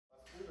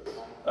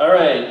All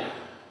right.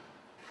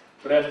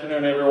 Good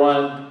afternoon,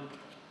 everyone.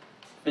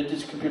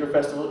 Vintage Computer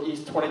Festival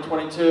East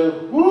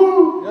 2022.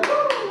 Woo! Yeah.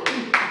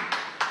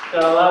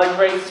 Got a lot of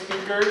great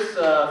speakers.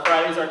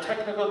 Fridays are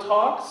technical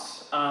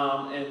talks,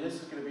 and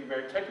this is going to be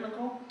very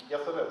technical.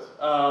 Yes, it is.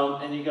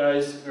 And you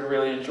guys are going to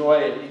really enjoy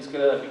it. He's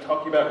going to be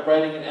talking about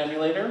writing an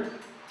emulator.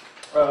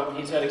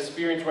 He's had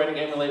experience writing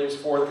emulators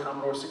for the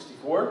Commodore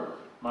 64,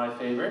 my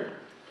favorite.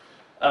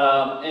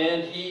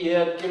 And he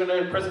had given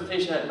a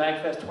presentation at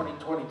MagFest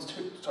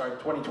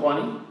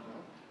 2020.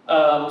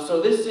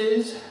 So this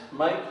is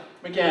Mike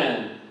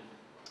McGann.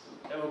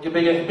 And we'll give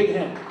a big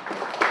hand.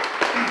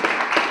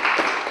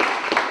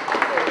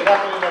 Good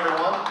afternoon,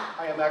 everyone.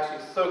 I am actually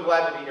so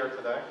glad to be here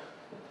today.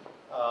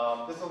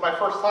 This is my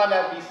first time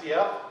at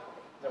VCF.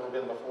 Never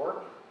been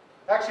before.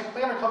 I actually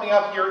planned on coming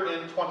out here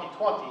in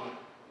 2020,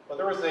 but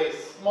there was a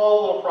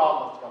small little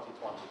problem with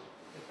 2020.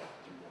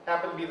 It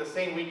happened to be the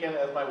same weekend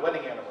as my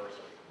wedding anniversary.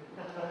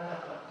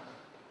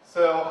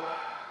 So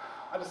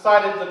I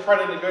decided to try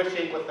to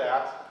negotiate with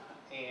that,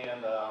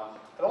 and I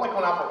don't like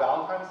going out for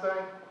Valentine's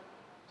Day.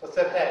 So I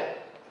said, hey,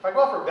 if I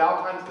go out for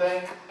Valentine's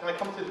Day, can I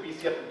come to the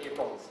VCF in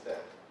April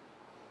instead?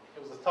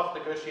 It was a tough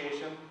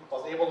negotiation. I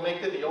was able to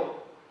make the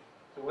deal.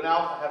 So we went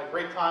out, I had a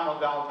great time on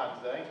Valentine's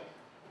Day.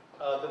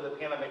 Then the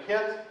pandemic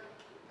hit,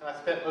 and I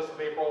spent most of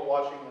April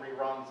watching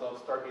reruns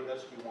of Stargate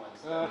SG-1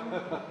 instead.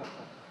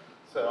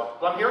 So,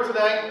 but I'm here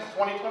today. It's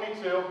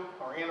 2022.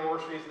 Our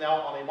anniversary is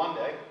now on a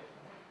Monday,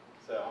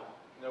 so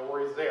no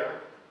worries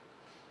there.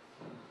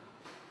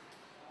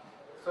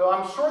 So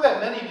I'm sure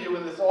that many of you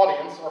in this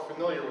audience are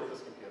familiar with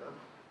this computer.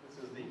 This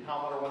is the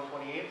Commodore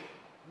 128.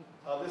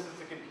 This is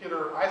the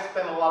computer I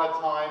spent a lot of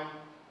time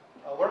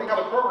learning how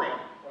to program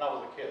when I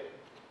was a kid.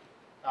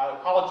 Now, I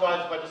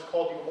apologize if I just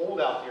called you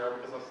old out there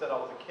because I said I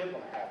was a kid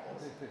when I had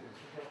this.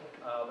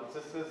 But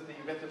this is the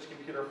Vintage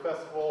Computer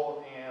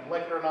Festival, and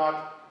like it or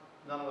not,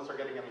 none of us are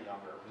getting any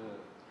younger.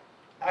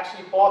 I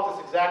actually bought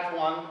this exact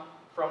one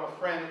from a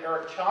friend,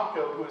 Eric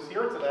Chomko, who is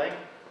here today.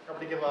 I'm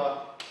going to give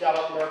a shout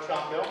out to Eric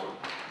Chomko.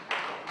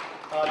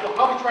 He'll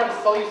probably try to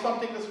sell you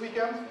something this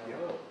weekend.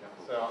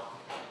 So,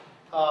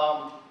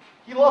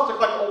 he loves to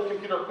collect old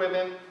computer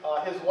equipment.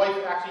 His wife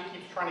actually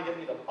keeps trying to get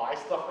me to buy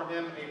stuff from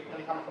him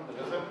anytime I come to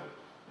visit.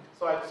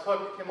 So I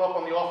took him up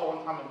on the offer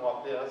one time and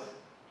bought this.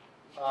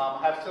 I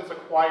have since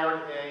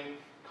acquired a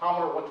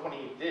Commodore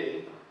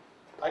 128D.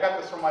 I got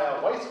this from my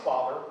wife's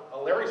father,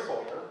 Larry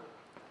Sawyer.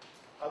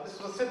 This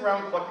was sitting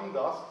around collecting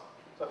dust,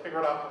 so I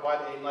figured I'd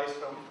provide a nice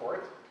home for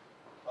it.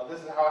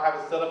 This is how I have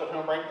it set up at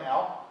home right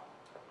now.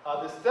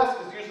 This desk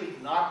is usually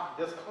not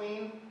this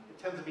clean. It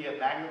tends to be a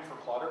magnet for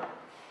clutter.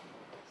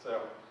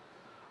 So,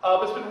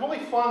 but it's been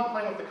really fun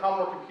playing with the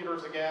Commodore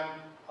computers again,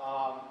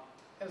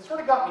 and it sort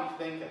of got me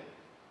thinking,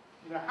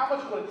 you know, how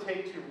much would it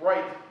take to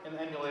write an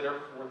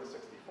emulator for the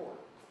 64?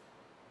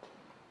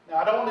 Now,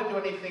 I don't want to do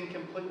anything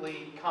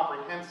completely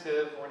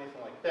comprehensive or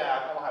anything like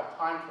that. I don't have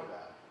time for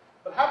that.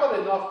 But how about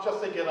enough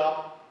just to get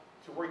up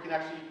to where you can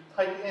actually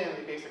type in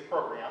a basic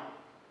program,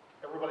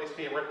 everybody's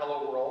favorite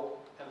Hello World,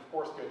 and of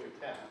course go to 10,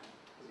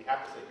 because you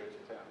have to say go to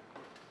 10.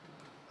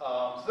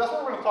 So that's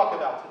what we're going to talk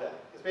about today.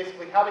 It's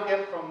basically how to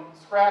get from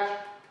scratch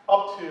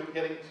up to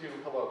getting to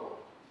Hello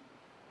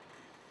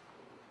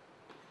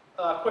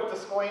World. Quick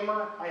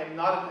disclaimer, I am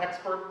not an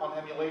expert on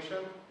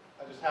emulation.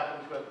 I just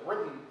happen to have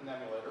written an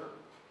emulator.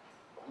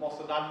 I'm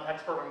also not an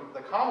expert on the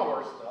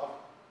Commodore stuff.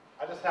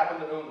 I just happen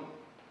to own one.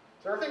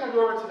 So everything I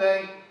go over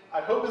today, I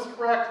hope is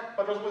correct,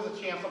 but there's always a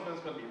chance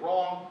something's going to be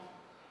wrong.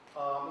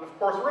 And of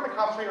course, we're going to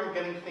concentrate on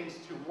getting things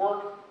to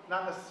work,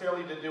 not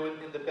necessarily to do it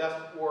in the best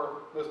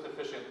or most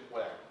efficient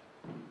way.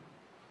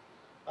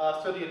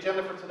 So the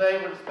agenda for today,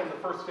 we're going to spend the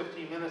first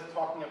 15 minutes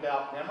talking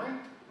about memory.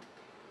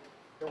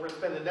 Then we're going to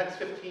spend the next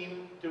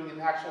 15 doing an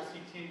actual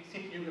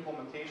CPU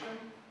implementation.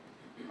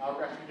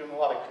 We're actually doing a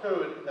lot of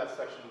code in that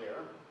section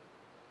there.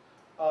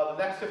 The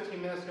next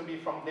 15 minutes is going to be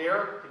from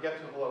there to get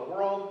to Hello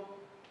World,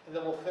 and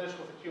then we'll finish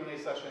with a Q&A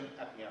session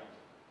at the end.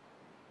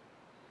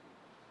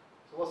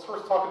 So let's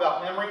first talk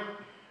about memory.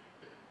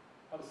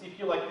 On a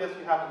CPU like this,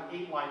 you have an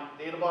 8-line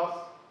data bus.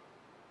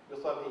 You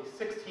also have a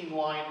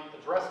 16-line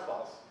address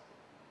bus.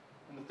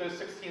 And with those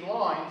 16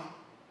 lines,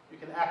 you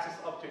can access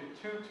up to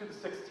 2 to the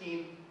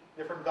 16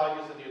 different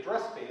values in the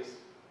address space,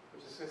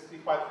 which is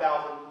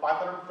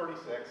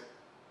 65,536,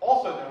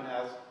 also known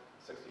as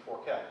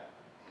 64K.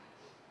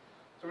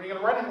 So when you're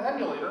going to write an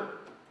emulator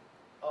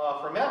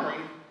for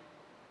memory,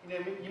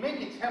 you may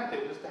be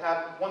tempted just to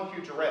have one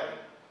huge array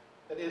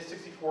that is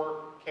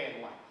 64K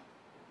in length.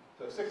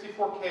 So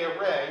 64K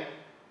array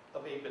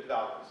of 8-bit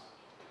values.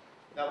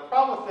 Now the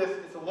problem with this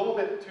is a little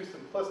bit too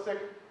simplistic.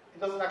 It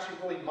doesn't actually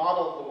really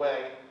model the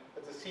way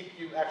that the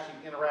CPU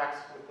actually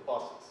interacts with the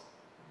buses.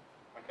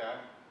 Okay?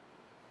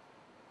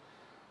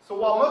 So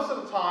while most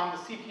of the time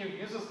the CPU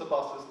uses the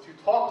buses to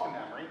talk to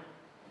memory,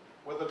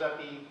 whether that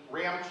be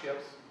RAM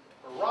chips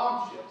or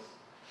ROM chips,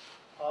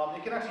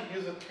 it can actually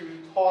use it to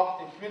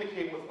talk and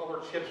communicate with other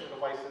chips or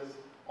devices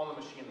on the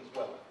machine as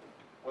well,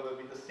 whether it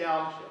be the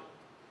sound chip,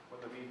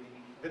 whether it be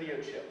the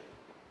video chip.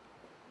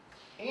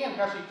 And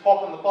can actually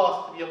talk on the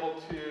bus to be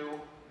able to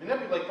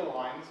manipulate the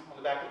lines on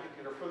the back of the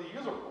computer for the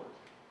user port.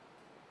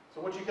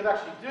 So what you could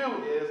actually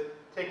do is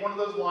take one of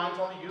those lines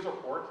on the user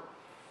port,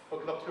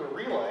 hook it up to a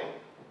relay,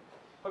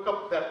 hook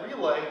up that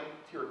relay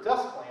to your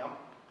desk lamp,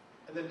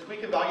 and then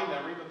tweak a value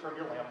memory to turn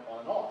your lamp on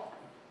and off.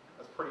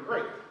 That's pretty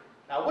great.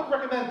 Now, I wouldn't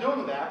recommend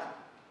doing that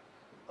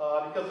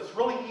because it's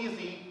really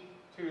easy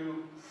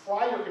to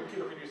fry your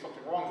computer if you do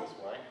something wrong this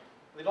way.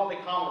 They don't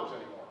make Commodores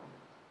anymore.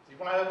 So you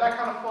want to have that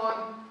kind of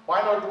fun, buy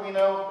an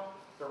Arduino.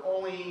 They're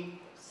only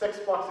 $6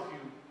 if you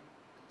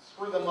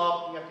screw them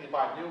up. You have to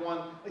buy a new one.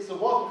 At least it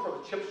was before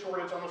the chip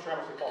shortage. I'm not sure how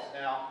much they cost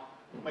now.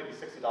 It might be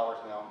 $60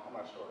 now. I'm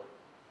not sure.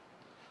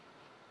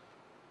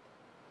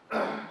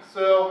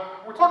 So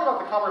we're talking about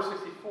the Commodore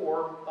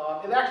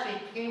 64. It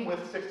actually came with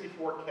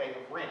 64K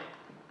of RAM.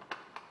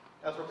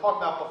 As we're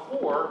talking about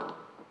before,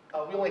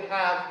 we only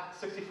have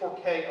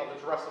 64K of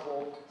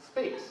addressable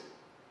space.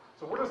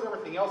 So where does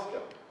everything else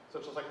go,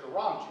 such as like the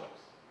ROM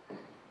chips?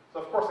 So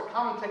of course, a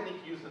common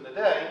technique used in the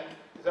day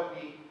is that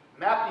we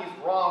map these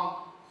ROM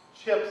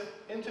chips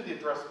into the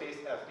address space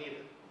as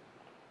needed.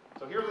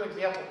 So here's an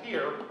example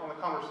here on the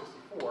Commodore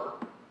 64.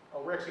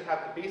 We actually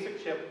have the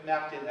basic chip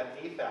mapped in at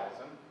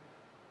 8000.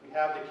 We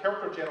have the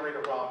character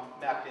generator ROM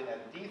mapped in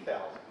at D1000.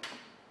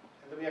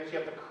 And then we actually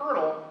have the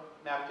kernel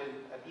mapped in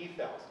at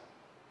E1000.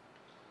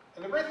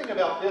 And the great thing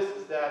about this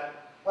is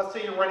that, let's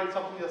say you're writing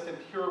something that's in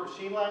pure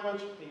machine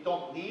language and you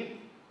don't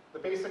need the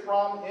basic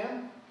ROM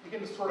in, you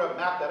can just sort of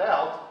map that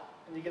out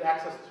and you get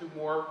access to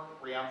more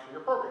RAM for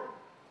your program.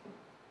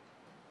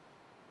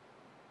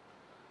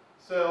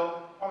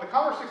 So on the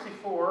Commodore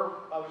 64,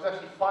 there's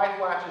actually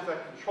 5 latches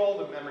that control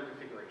the memory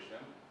configuration.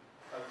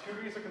 2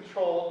 degrees of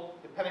control,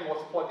 depending on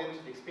what's plugged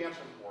into the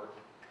expansion port.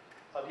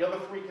 The other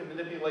 3 can be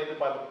manipulated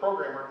by the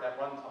programmer at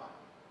runtime.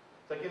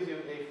 So that gives you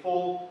a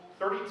full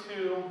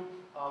 32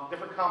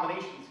 different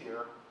combinations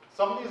here.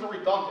 Some of these are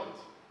redundant.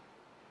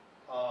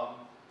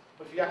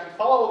 But if you actually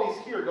follow all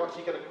these here, you'll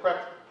actually get a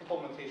correct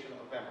implementation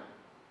of memory.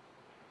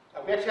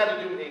 We actually had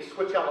to do a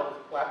switch out of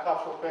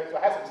laptops real quick, so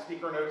I have some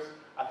speaker notes.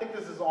 I think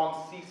this is on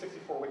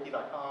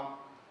C64wiki.com.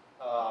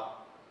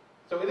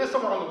 So it is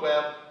somewhere on the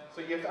web. So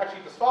you have to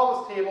actually just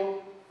follow this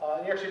table,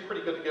 and you're actually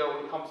pretty good to go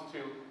when it comes to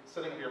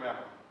setting up your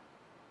memory.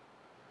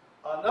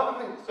 Another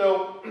thing,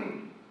 so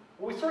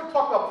what we sort of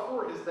talked about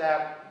before is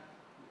that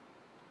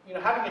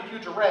having a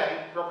huge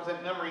array to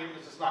represent memory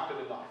is just not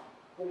good enough.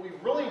 What we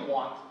really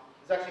want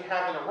is actually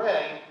have an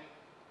array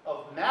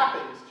of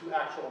mappings to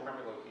actual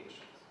memory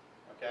locations.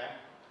 Okay?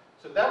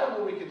 So that way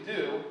what we can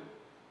do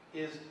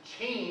is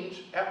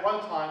change at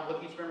runtime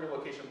what each memory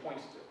location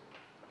points to.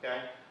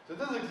 Okay? So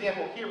this is an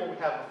example here what we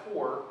had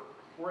before.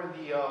 We're in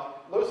the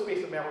low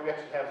space of memory, we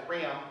actually have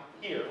RAM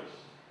here.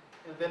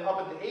 And then up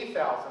at the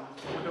 8000,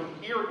 what we're doing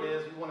here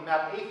is we want to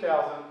map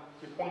 8000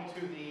 to point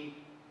to the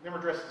memory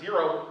address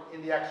 0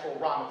 in the actual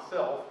ROM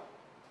itself.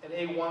 And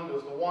A1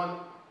 goes to 1,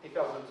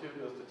 8002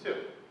 goes to 2.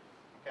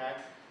 Okay?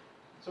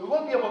 So we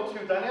want to be able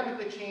to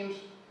dynamically change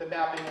the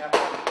mapping at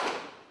runtime.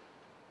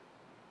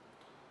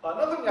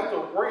 Another thing you have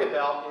to worry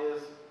about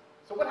is,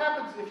 so what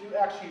happens if you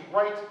actually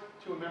write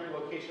to a memory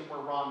location where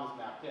ROM is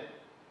mapped in?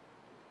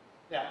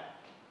 Now,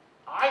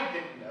 I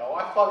didn't know.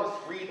 I thought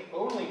it's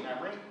read-only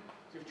memory.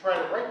 So if you try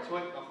to write to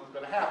it, nothing's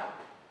going to happen.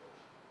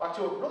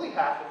 Actually, what really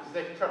happens is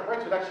that if you try to write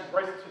to it, it actually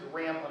writes it to the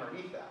RAM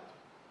underneath that.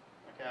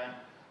 Okay?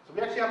 So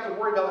we actually have to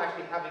worry about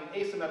actually having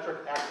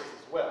asymmetric access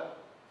as well.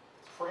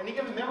 For any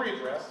given memory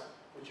address,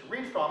 what you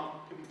read from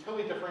could be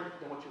totally different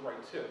than what you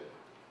write to.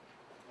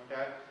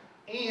 Okay?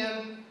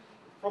 And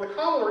for the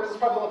Commodore, this is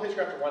probably the only place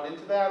you have to run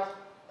into that.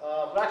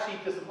 But actually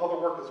did some other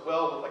work as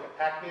well with like a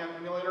Pac-Man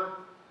emulator.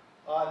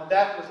 And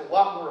that there's a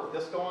lot more of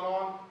this going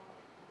on.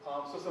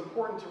 So it's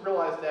important to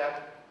realize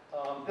that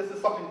this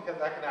is something that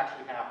can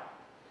actually happen.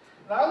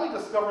 And I only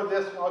discovered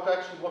this when I was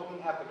actually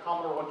looking at the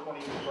Commodore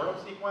 128 startup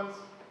sequence.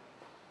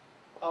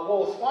 What I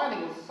was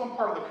finding was some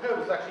part of the code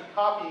was actually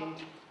copying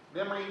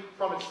memory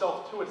from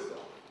itself to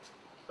itself.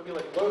 So it'd be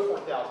like load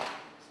 4000,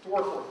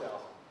 store 4000,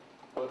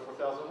 load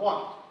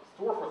 4001,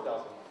 store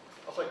 4001.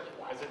 I was like,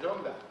 why is it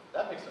doing that?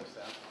 That makes no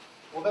sense.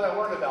 Well, then I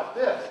learned about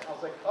this. I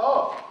was like,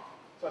 oh.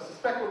 So I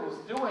suspect what it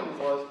was doing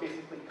was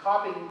basically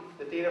copying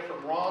the data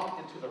from ROM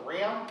into the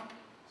RAM,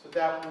 so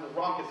that when the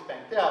ROM gets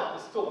spanked out,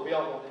 it's still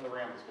available in the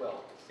RAM as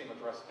well, the same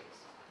address space.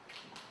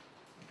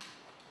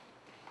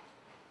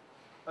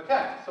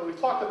 Okay, so we've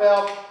talked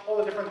about all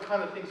the different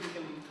kind of things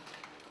we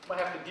might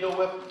have to deal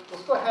with.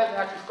 Let's go ahead and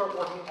actually start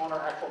working on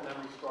our actual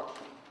memory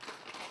structure.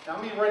 Now I'm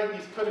going to be writing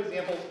these code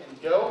examples in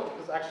Go,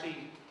 because I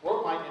actually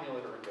wrote my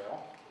emulator in Go.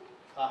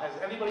 Has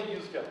anybody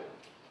used Go?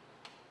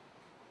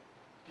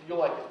 Did you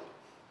like it?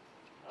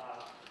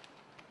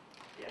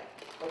 Yeah.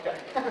 Okay.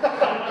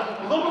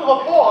 A little bit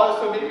of a pause,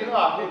 so maybe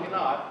not, maybe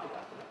not.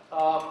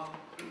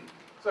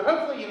 So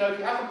hopefully, if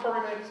you have some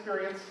programming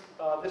experience,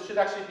 this should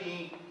actually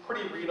be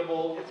pretty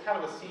readable. It's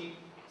kind of a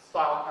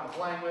C-style kind of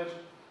language.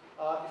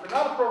 If you're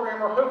not a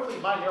programmer, hopefully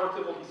my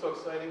narrative will be so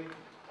exciting,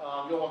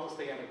 you'll want to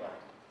stay anyway.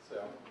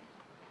 So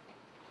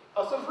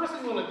the first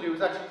thing we want to do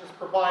is actually just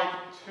provide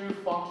 2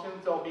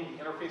 functions that will be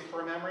the interface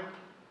for memory.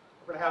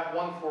 We're going to have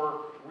one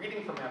for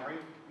reading from memory.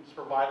 we just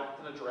provide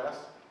an address,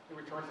 it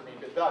returns an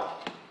 8-bit value.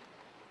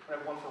 We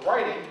have one for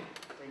writing,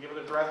 we give it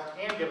an address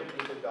and give it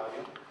an 8-bit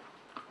value.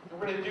 And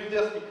we're going to do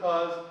this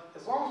because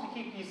as long as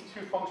we keep these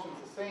two functions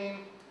the same,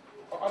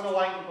 our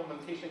underlying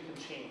implementation can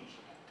change.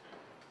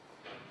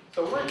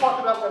 So we already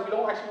talked about that we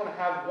don't actually want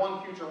to have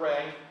one huge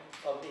array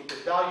of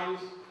 8-bit values.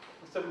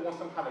 Instead, we want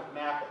some kind of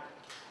mapping.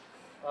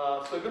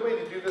 So a good way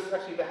to do this is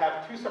actually to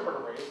have two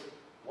separate arrays,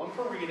 one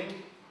for reading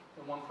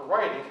and one for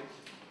writing.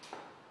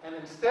 And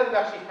instead of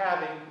actually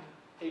having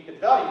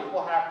 8-bit values,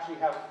 we'll actually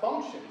have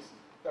functions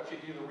that actually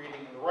do the reading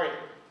and the writing.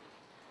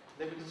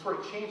 Then we can sort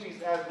of change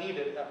these as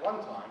needed at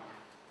runtime.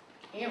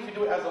 And if you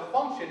do it as a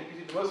function, it gives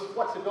you the most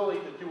flexibility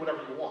to do whatever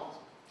you want.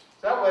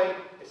 So that way,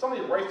 if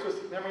somebody writes to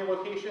a memory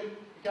location,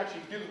 you can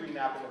actually do the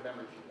remapping of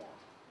memory if you want.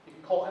 You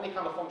can call any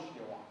kind of function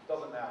you want. It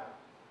doesn't matter.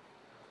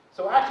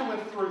 So I actually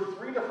went through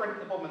 3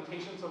 different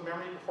implementations of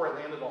memory before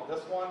I landed on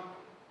this one.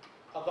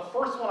 The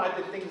first one, I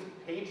did things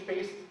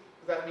page-based,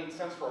 because that made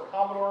sense for a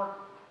Commodore,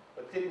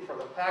 but didn't for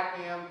the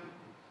Pac-Man.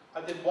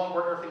 I did one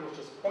where everything was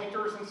just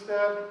pointers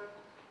instead.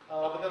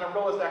 But then I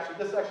realized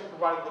actually this actually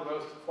provided the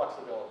most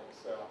flexibility.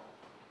 So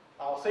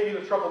I'll save you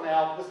the trouble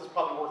now. This is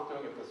probably worth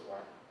doing it this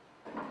way.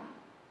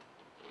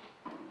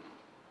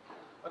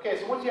 Okay,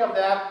 so once you have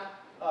that,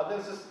 then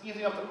it's just easy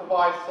enough to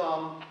provide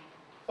some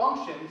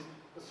functions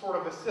to sort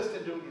of assist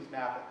in doing these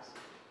mappings.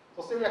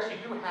 So say we actually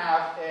do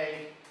have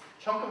a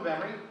chunk of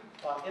memory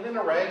in an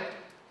array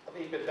of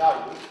 8-bit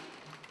values.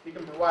 We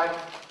can provide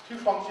 2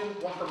 functions,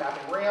 one for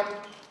mapping RAM,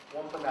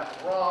 one for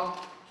mapping ROM.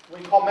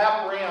 When we call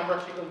map RAM, we're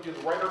actually going to do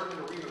the writers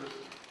and the readers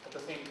at the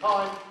same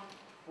time.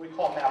 When we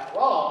call map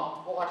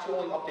ROM, we'll actually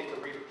only update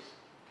the readers.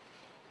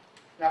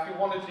 Now if you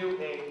want to do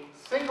a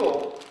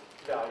single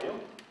value,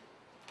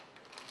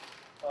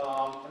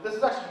 and this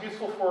is actually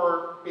useful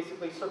for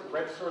basically certain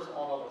registers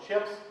on other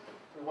chips.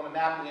 We want to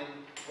map in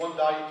one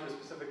value to a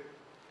specific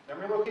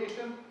memory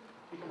location.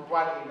 We can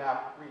provide a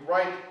map read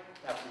write,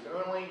 map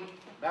read only,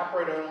 map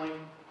write only,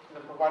 and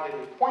then provide a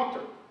pointer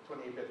to an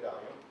 8-bit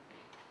value.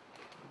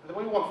 And then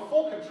when we want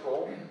full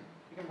control,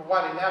 you can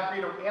provide a map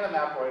reader and a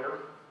map writer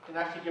and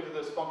actually give it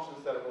those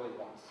functions that it really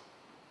wants.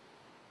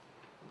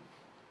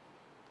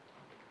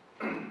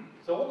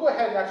 So we'll go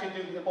ahead and actually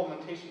do the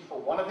implementation for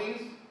one of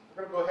these.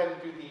 We're going to go ahead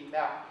and do the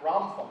map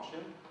ROM function.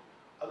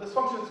 This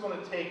function is going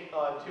to take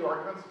 2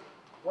 arguments.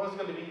 One is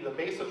going to be the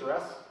base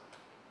address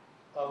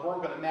where we're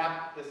going to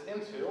map this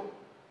into.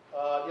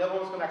 The other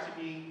one is going to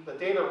actually be the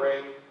data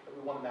array that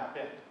we want to map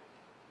in.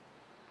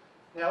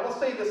 Now let's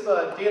say this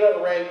data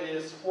array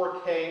is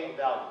 4K of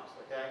values.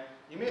 Okay?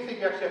 You may think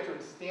you actually have to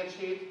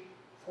instantiate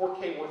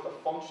 4K worth of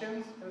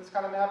functions in this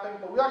kind of mapping,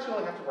 but we actually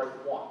only have to write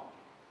one.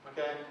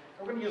 Okay?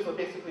 We're going to use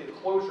basically a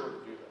closure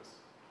to do this.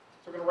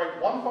 So we're going to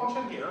write one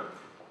function here.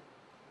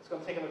 It's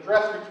going to take an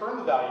address, return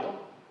the value,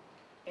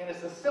 and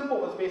it's as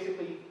simple as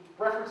basically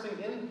referencing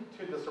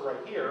into this array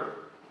here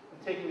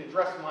and taking the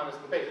address minus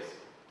the base.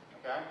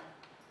 Okay?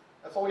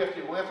 That's all we have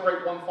to do. We have to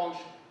write one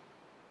function.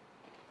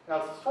 Now,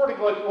 to sort of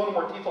go into a little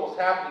more detail what's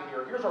happening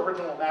here, here's our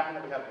original mapping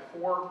that we had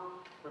before.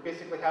 We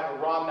basically have a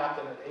ROM mapped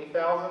in at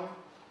 8,000.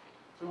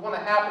 So what want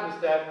to happen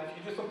is that if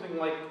you do something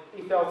like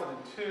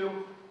 8002,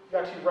 you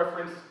actually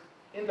reference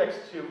index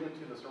 2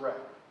 into this array.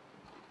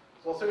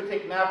 So let's say we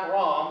take map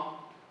ROM,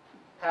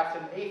 pass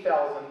in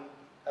 8,000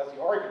 as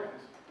the argument.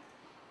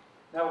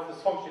 Now with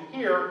this function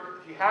here,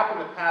 if you happen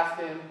to pass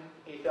in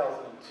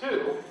 8002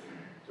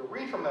 to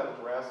read from that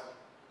address,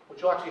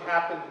 what will actually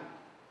happen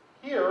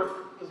here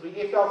is the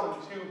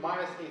 8002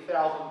 minus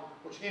 8,000,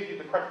 which gives you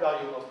the correct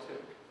value of 2.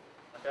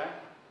 Okay?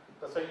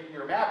 That's how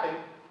you're mapping.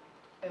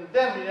 And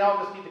then we now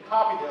just need to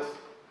copy this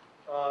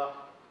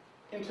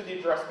into the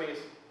address space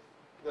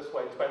this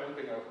way, just by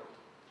looping over it.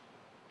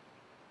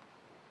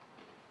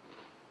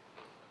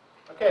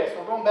 Okay, so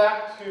we're going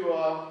back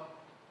to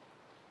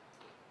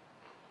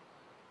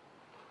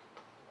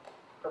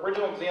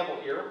original example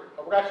here.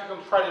 We're actually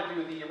going to try to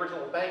do the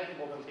original bank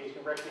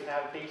implementation. We actually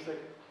have basic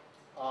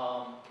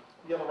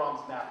the other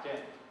ROMs mapped in.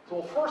 So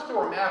we'll first do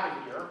our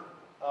mapping here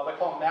by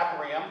calling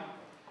map RAM.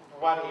 We'll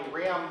provide a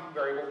RAM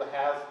variable that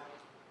has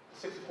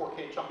a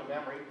 64K chunk of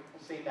memory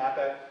and say map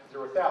at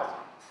 0,000.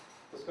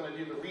 So it's going to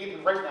do the read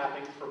and write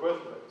mappings for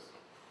both of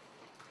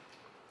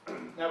those.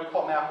 Now we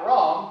call map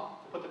ROM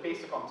to put the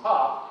basic on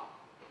top.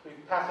 We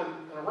pass in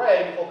an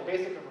array, we call the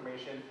basic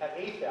information at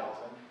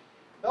 8,000.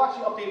 They'll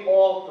actually update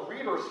all the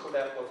readers for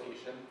that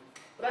location,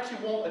 but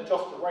actually won't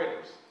adjust the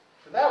writers.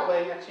 So that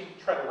way, you actually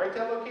try to write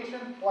that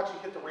location, we'll actually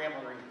hit the RAM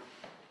underneath.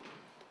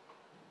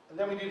 And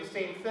then we do the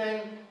same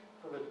thing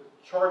for the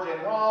charge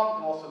and ROM,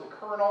 and also the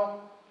kernel.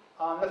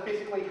 That's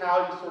basically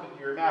how you sort of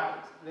do your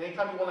mappings. And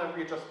anytime you want to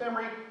readjust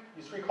memory,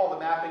 you just recall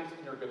the mappings,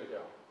 and you're good to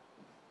go.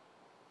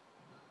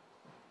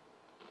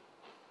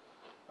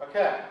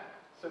 Okay,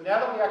 so now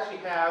that we actually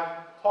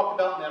have talked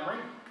about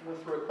memory, we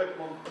went through a quick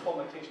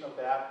implementation of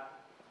that.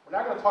 We're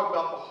now going to talk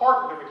about the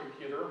heart of every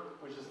computer,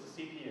 which is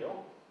the CPU.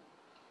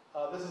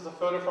 This is a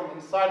photo from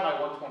inside my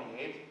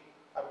 128.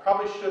 I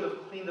probably should have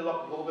cleaned it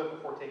up a little bit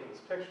before taking this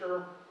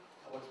picture.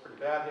 It looks pretty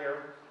bad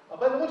there.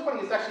 But the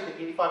 128 is actually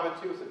the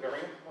 8502, is a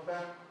variant of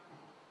that.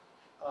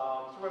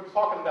 So we're going to be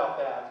talking about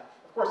that.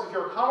 Of course, if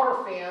you're a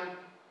Commodore fan,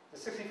 the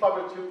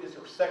 6502 is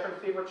your second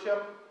favorite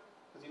chip,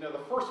 because you know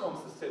the first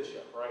one's the SID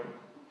chip, right?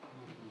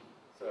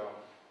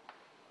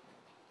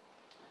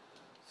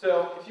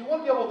 So if you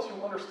want to be able to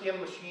understand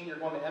the machine you're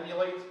going to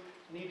emulate,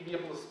 you need to be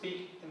able to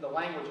speak in the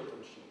language of the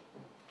machine.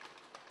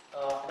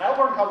 And I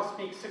learned how to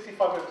speak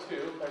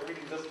 6502 by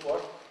reading this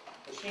book,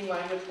 Machine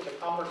Language for the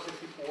Commodore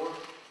 64,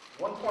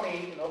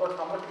 128 and Other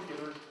Commodore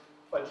Computers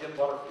by Jim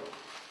Butterfield.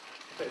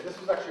 Okay, this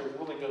was actually a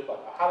really good book.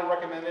 I highly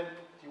recommend it.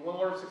 If you want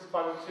to learn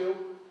 6502,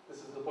 this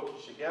is the book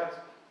you should get.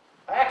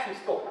 I actually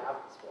still have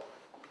this book.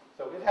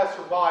 So it has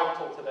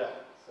survived until today.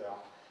 So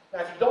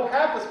now if you don't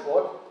have this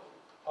book,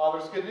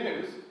 there's good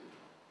news.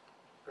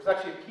 There's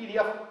actually a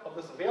PDF of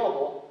this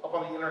available up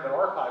on the Internet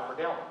Archive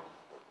for download.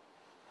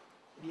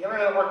 The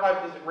Internet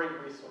Archive is a great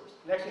resource.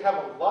 We actually have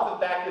a lot of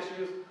back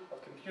issues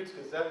of Compute's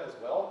Gazette as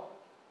well.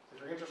 So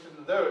if you're interested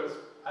in those,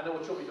 I know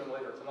what you'll be doing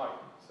later tonight.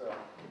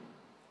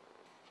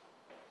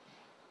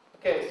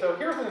 Okay, so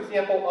here's an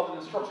example of an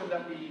instruction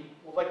that we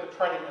would like to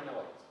try to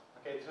emulate.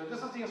 Okay, so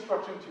this is the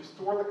instruction to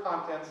store the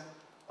contents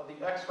of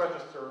the X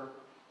register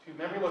to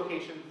memory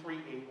location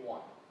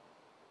 381.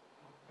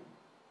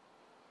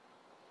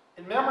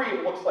 In memory,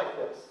 it looks like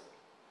this.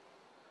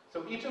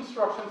 So each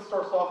instruction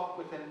starts off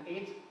with an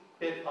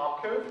 8-bit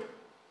opcode.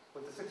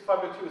 With the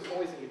 6502, it's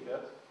always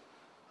 8-bit.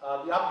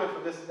 The opcode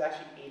for this is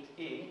actually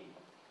 8E.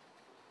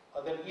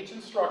 Then each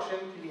instruction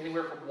can be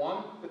anywhere from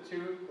 1 to 2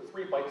 to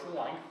 3 bytes in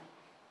length.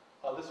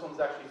 This one's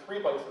actually 3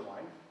 bytes in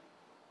length.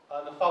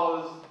 What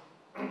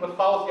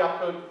follows the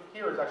opcode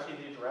here is actually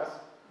the address,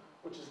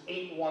 which is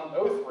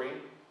 8103.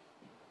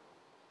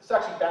 It's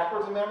actually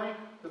backwards in memory,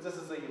 because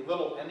this is a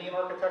little endian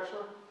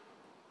architecture.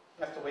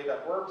 That's the way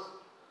that works.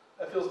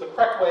 It feels the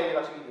correct way, it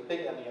actually needs a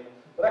big endian.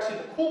 But actually,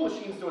 the cool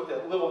machines do it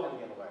the little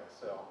endian way.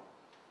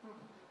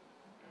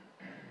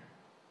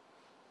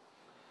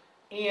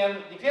 And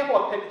the example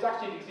I picked is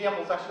actually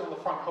on the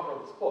front cover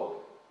of this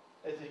book.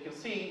 As you can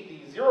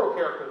see, the 0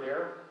 character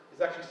there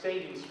is actually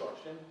saying the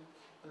instruction,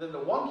 and then the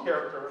 1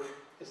 character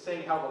is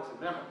saying how it looks in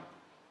memory.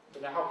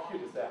 So now, how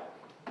cute is that?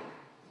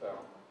 So,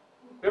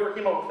 whoever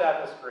came up with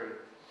that, that's great.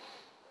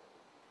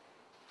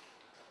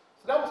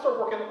 So now we'll start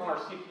working on our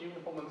CPU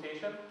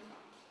implementation.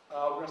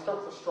 We're going to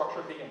start with the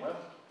structure to begin with.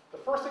 The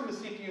first thing the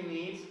CPU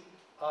needs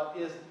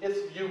is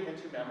its view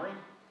into memory.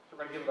 So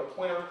we're going to give it a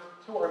pointer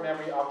to our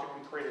memory object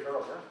we created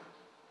earlier.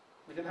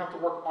 We then have to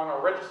work on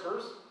our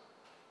registers.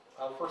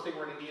 The first thing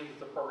we're going to need is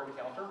the program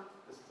counter.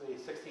 This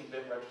is a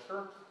 16-bit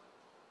register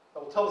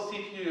that will tell the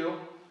CPU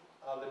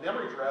the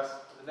memory address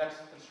of the next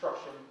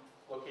instruction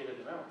located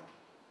in memory.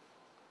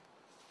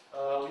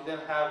 We then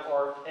have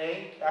our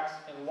A, X,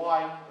 and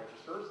Y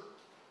registers.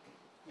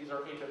 These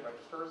are 8-bit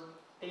registers.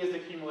 A is the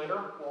accumulator,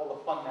 where all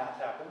the fun math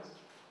happens.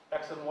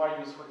 X and Y are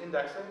used for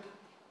indexing. You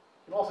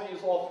can also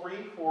use all 3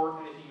 for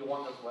anything you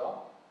want as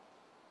well.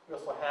 We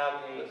also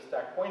have a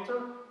stack pointer.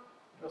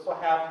 We also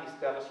have the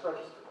status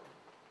register.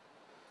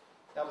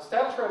 Now the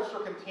status register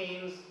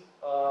contains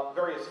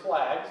various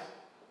flags.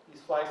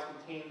 These flags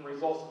contain the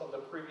results of the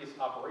previous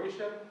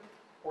operation,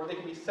 or they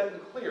can be set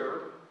and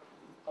cleared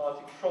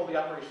to control the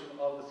operation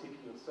of the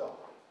CPU itself.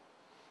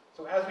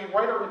 So as we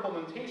write our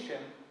implementation,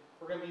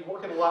 we're going to be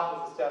working a lot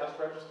with the status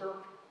register,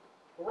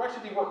 but we're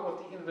actually be working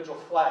with the individual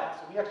flags.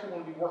 So we actually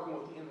want to be working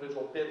with the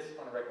individual bits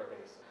on a regular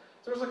basis.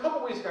 So there's a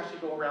couple ways you can actually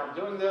go around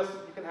doing this.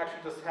 You can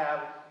actually just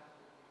have,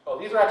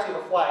 these are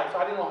actually the flags.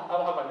 I don't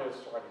have my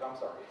notes ready, I'm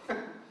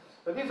sorry.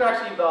 But these are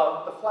actually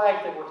the flags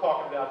that we're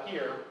talking about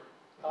here.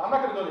 I'm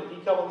not going to go into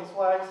detail on these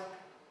flags.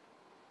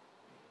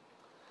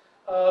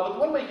 But the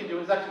one way you can do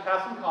is actually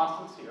have some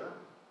constants here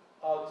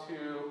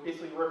to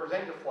basically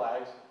represent your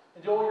flags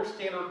and do all your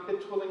standard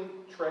bit twiddling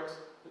tricks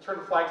to turn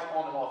the flags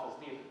on and off as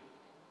needed.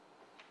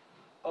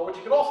 What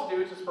you could also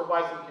do is just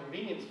provide some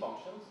convenience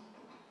functions.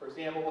 For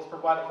example, let's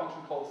provide a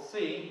function called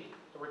C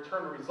to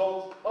return the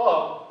results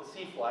of the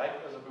C flag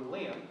as a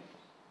Boolean,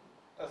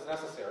 as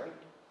necessary.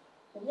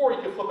 Or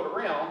you could flip it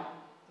around.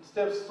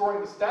 Instead of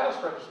storing the status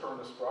register in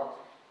the struct,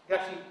 you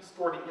actually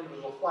store the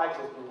individual flags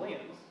as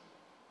Booleans.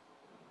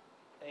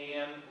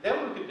 And then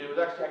what we could do is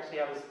actually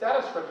have a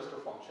status register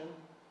function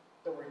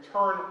that will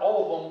return all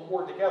of them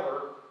or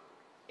together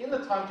in the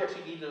time you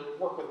actually need to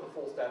work with the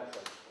full status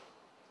register.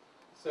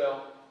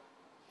 So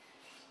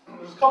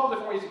there's a couple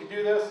different ways you can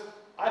do this.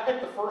 I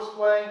picked the first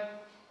way.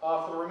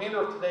 For the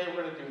remainder of today,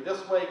 we're going to do it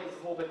this way because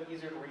it's a little bit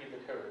easier to read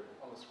the code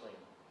on the screen.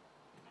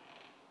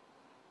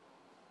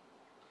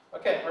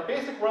 Okay, our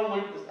basic run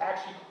loop is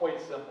actually quite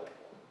simple.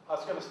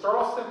 It's going to start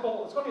off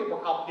simple. It's going to get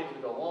more complicated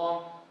to go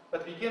along.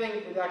 But at the beginning,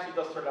 it actually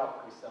does start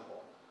out pretty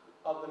simple.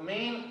 The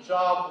main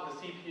job of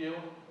the CPU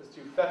is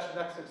to fetch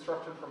the next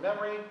instruction from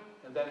memory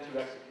and then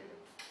to execute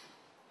it.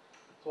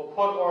 So we'll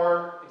put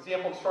our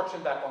example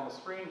instruction back on the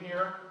screen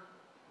here.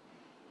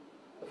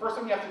 The first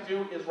thing we have to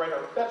do is write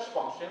our fetch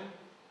function.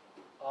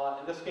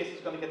 In this case,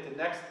 it's going to get the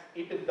next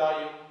 8-bit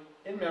value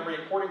in memory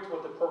according to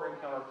what the program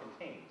counter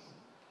contains.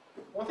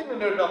 One thing to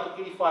note about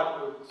the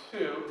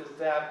 8502 is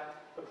that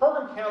the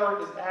program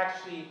counter is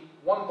actually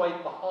 1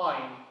 byte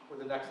behind where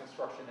the next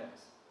instruction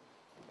is.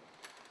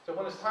 So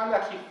when it's time to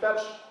actually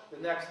fetch the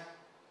next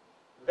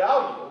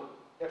value,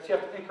 you actually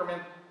have to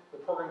increment the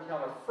program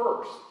counter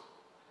first.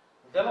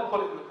 Then I'll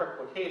put it in the correct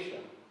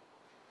location.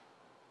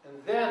 And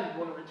then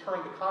when we return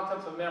the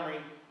contents of memory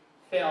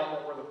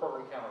found where the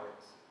program counter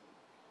is.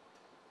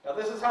 Now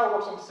this is how it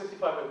works on the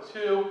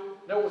 6502.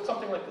 Note with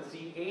something like the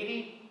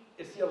Z80,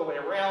 it's the other way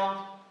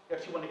around. You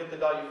actually want to get the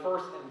value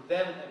first and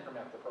then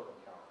increment the program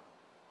counter.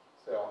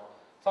 So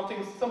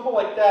something simple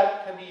like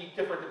that can be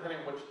different depending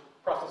on which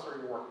processor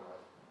you're working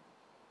with.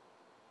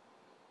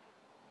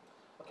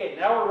 Okay,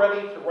 now we're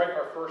ready to write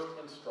our first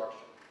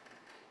instruction.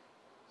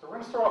 So we're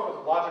going to start off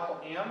with logical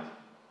AND.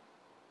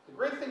 The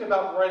great thing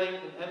about writing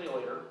an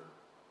emulator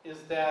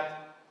is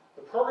that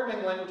the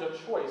programming language of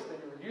choice that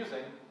you're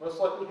using most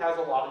likely has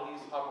a lot of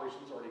these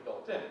operations already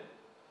built in.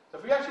 So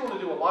if we actually want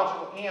to do a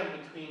logical AND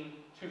between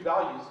two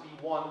values,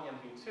 V1 and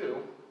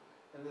V2,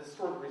 and this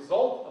sort of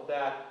result of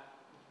that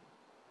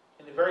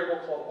in a variable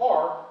called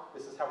R,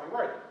 this is how we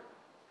write it.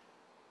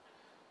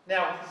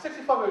 Now, with the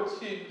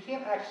 6502, you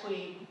can't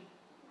actually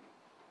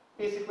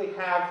basically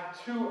have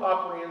two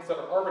operands that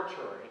are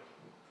arbitrary.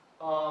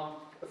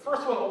 The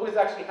first one always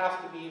actually has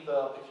to be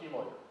the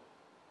accumulator.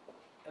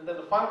 And then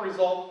the final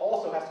result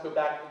also has to go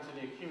back into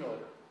the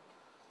accumulator.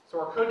 So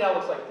our code now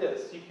looks like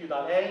this.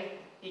 CPU.A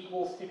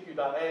equals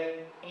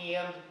CPU.A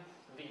and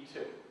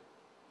V2.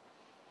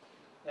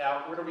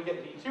 Now, where do we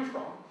get V2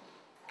 from?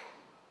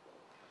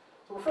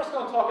 So we're first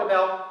going to talk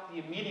about the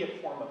immediate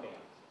form of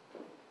AND.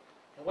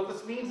 And what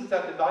this means is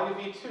that the value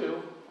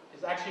V2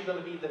 is actually going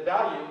to be the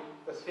value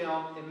that's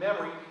found in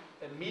memory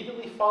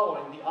immediately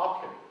following the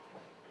opcode.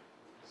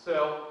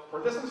 So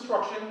for this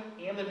instruction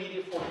and the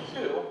immediate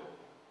 42,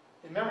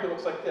 in memory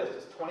looks like this.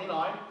 It's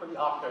 29 for the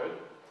opcode,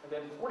 and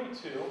then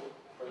 42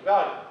 for the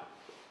value.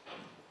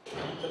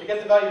 So to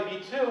get the value of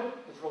V2,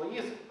 it's really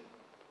easy.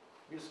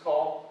 We just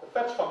call the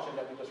fetch function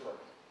that we just wrote.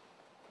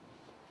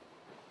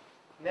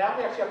 Now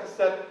we actually have to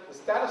set the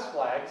status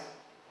flags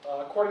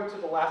according to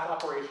the last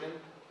operation.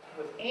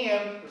 With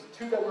AND, there's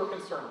two that we're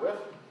concerned with.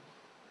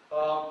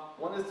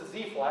 One is the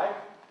Z flag.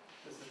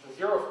 This is the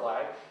 0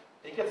 flag.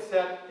 It gets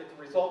set if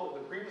the result of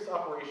the previous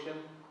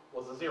operation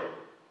was a 0.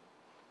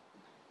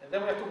 And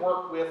then we have to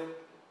work with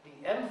the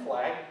N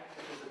flag,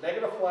 which is the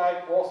negative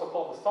flag, or also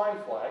called the sign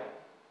flag.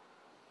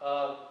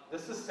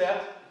 This is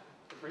set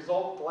if the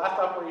result of the last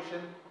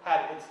operation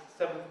had its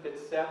 7th bit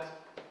set.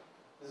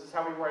 This is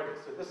how we write it.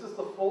 So this is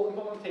the full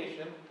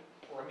implementation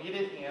for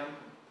immediate AND.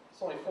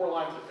 It's only 4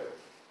 lines of code.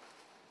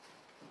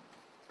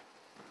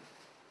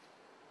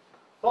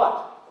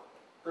 But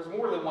there's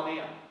more than one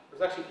AND.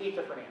 There's actually 8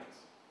 different ANDs.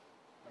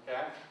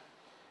 Okay?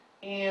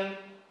 And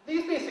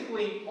these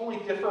basically only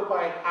differ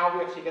by how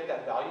we actually get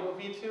that value of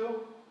V2.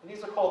 And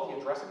these are called the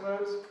addressing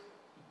modes.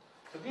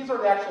 So these are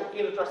the actual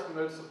 8 addressing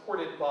modes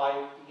supported by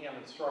the AND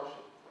instruction.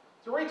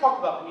 So we already talked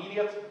about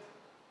immediate.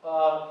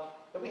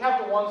 Then we have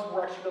the ones where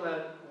we're actually going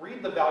to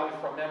read the value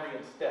from memory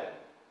instead.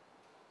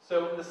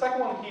 So the second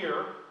one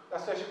here,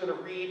 that's actually going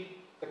to read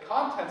the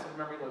contents of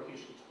memory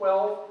location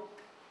 12,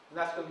 and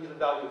that's going to be the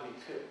value of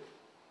V2.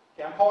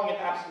 Okay, I'm calling it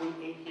absolute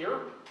 8 here.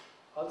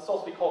 This will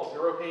also be called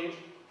 0 page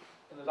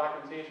in the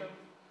documentation.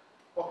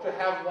 We'll have to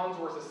have ones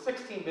where it's a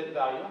 16-bit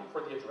value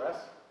for the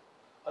address.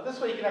 This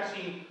way you can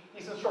actually,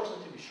 these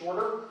instructions can be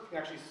shorter. You can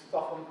actually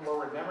stuff them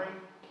lower in memory.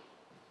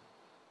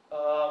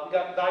 We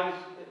got values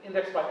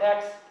indexed by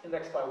X,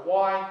 indexed by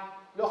Y.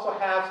 We also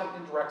have some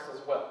indirects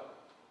as well.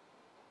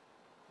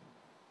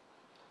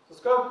 So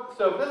let's go.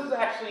 So this is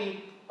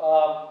actually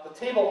the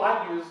table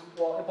I use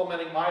while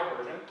implementing my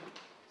version.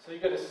 So you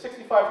go to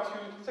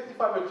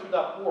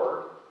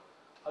 6502.org.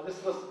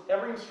 This lists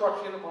every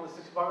instruction on the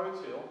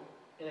 6502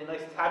 in a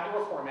nice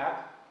tabular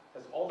format.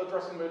 Has all the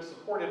addressing modes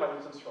supported by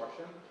this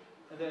instruction,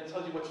 and then it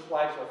tells you which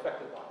flags are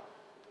affected by it.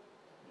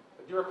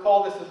 If you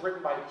recall, this is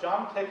written by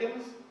John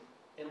Pickens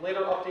and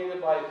later updated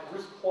by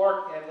Bruce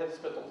Clark and Ed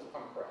Spittles, if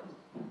I'm correct.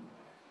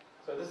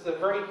 So this is a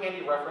very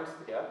handy reference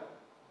to get.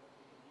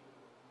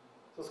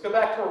 So let's go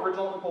back to our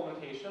original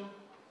implementation.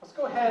 Let's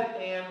go ahead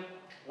and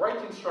write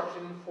the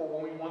instruction for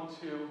when we want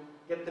to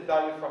get the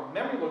value from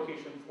memory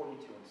location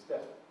 42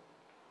 instead.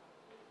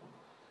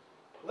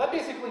 Well, that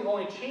basically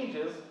only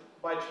changes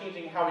by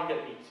changing how we get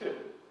V2.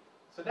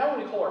 So now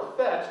when we call our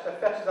fetch, that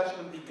fetch is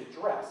actually going to be the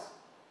address.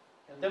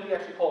 And then we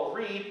actually call a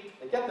read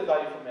to get the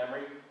value from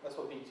memory. That's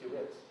what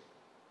V2 is.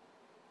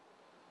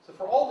 So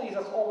for all these,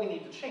 that's all we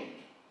need to change.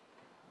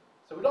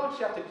 So we don't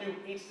actually have to do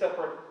 8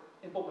 separate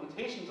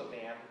implementations of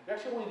AND. We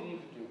actually only need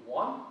to do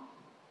 1.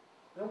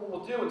 And then what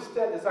we'll do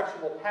instead is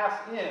actually we'll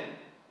pass in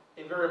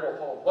a variable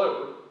called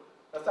load.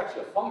 That's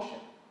actually a function.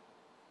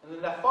 And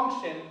then that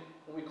function,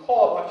 when we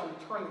call it, will actually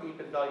return the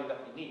 8-bit value that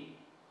we need.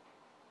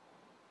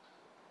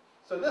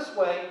 So this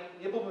way,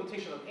 the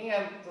implementation of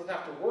AND doesn't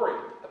have to worry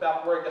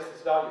about where it gets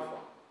its value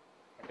from.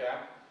 Okay?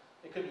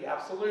 It could be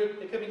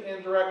absolute, it could be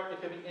indirect,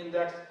 it could be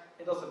indexed,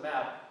 it doesn't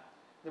matter.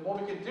 Then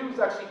what we can do is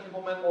actually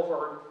implement all of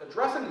our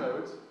addressing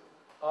modes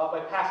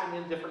by passing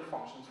in different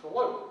functions for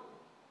load.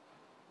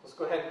 Let's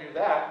go ahead and do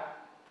that.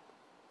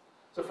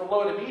 So for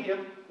load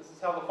immediate, this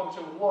is how the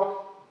function would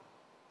look.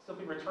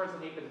 simply returns an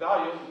 8-bit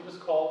value, and you just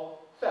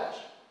call fetch.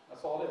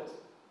 That's all it is.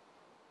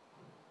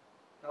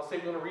 Now, say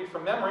we're going to read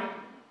from memory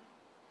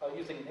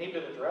using an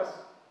 8-bit address.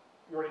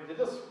 We already did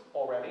this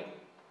already.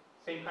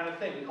 Same kind of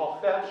thing. We call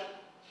fetch.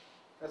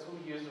 That's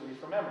what we use to read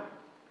from memory.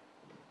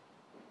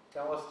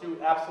 Now let's do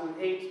absolute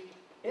 8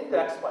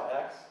 index by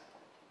x.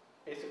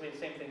 Basically the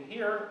same thing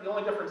here. The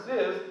only difference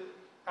is,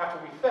 after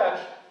we fetch,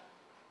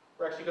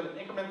 we're actually going to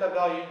increment that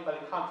value by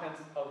the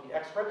contents of the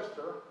x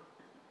register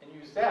and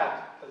use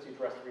that as the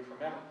address to read from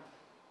memory.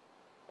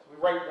 So we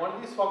write one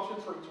of these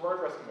functions for each of our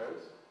addressing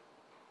modes.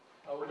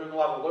 We're doing a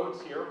lot of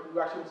loads here. We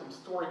actually want some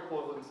store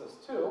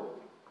equivalences too.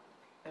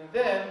 And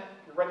then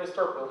you're ready to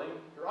start building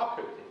your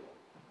opcode table.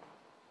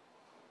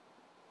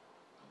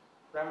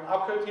 We have an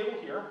opcode table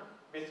here.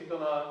 Basically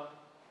going to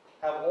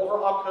have all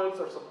of our opcodes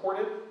that are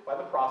supported by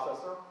the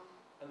processor,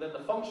 and then the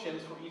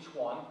functions for each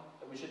one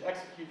that we should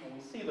execute when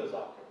we see those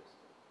opcodes.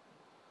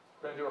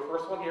 We're going to do our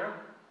first one here.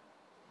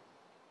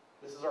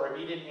 This is our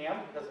immediate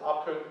AND. It has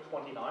opcode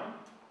 29.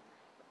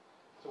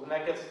 So when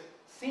that gets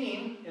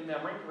seen in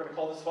memory, we're going to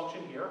call this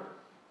function here.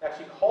 It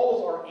actually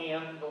calls our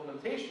AND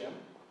implementation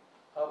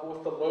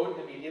with the load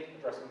immediate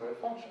addressing mode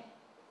function.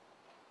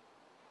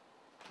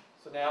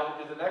 So now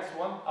we do the next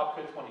one,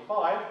 opcode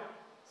 25.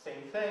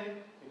 Same thing.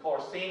 We call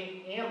our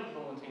same AND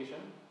implementation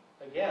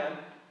again.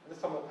 And this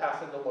time we'll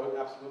pass in the load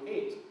absolute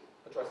 8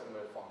 addressing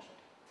mode function.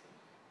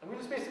 And we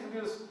just basically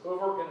do this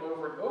over and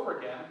over and over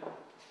again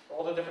for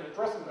all the different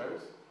addressing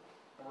modes,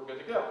 and we're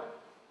good to go.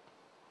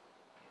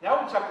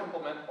 Now we check to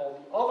implement all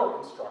the other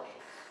instructions.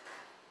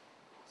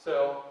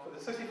 So for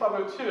the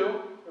 6502,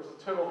 there's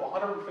a total of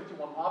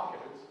 151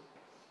 opcodes.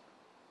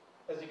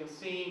 As you can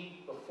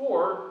see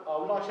before,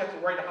 we don't actually have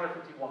to write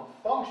 151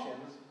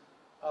 functions,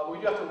 but we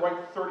do have to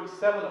write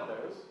 37 of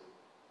those.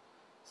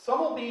 Some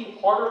will be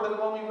harder than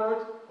the one we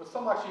wrote, but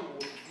some actually will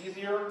be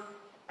easier.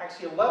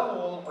 Actually, 11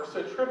 of them are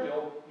so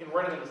trivial, you can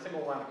write them in a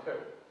single line of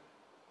code.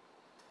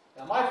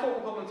 Now, my full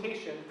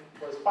implementation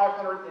was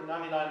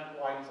 599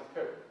 lines of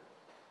code.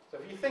 So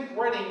if you think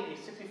writing a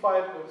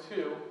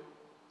 6502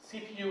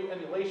 CPU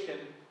emulation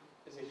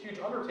is a huge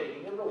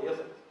undertaking, it really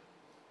isn't.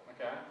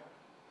 Okay?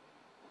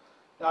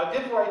 Now, I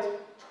did write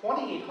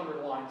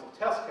 2,800 lines of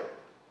test code.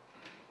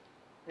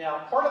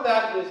 Now, part of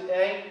that is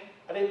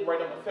I didn't write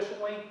them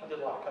efficiently. I did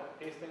a lot of cut and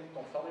pasting.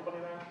 Don't tell anybody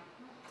that.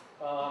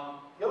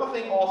 The other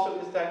thing also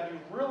is that you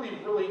really,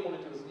 really want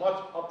to do as much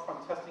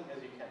upfront testing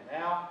as you can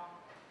now.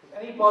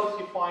 Because any bugs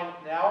you find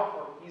now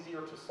are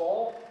easier to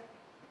solve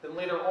than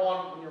later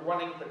on when you're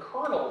running the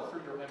kernel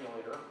through your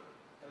emulator,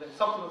 and then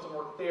something doesn't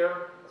work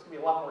there, it's going to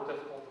be a lot more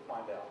difficult to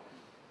find out.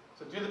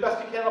 So do the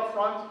best you can up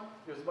front,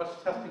 do as much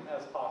testing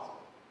as possible.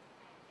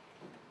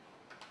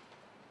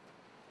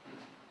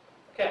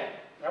 Okay,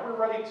 now we're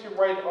ready to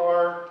write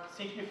our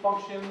CPU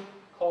function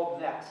called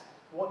next.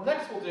 What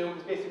next will do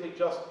is basically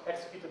just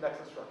execute the next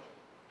instruction.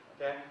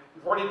 Okay?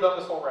 We've already done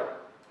this already.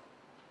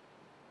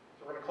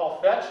 So we're going to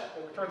call fetch,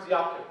 and it returns the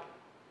opcode.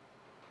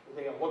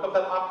 We're going to look up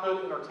that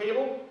opcode in our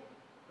table,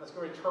 and that's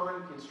going to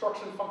return the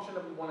instruction function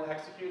that we want to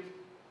execute.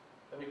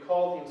 Then we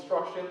call the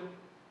instruction,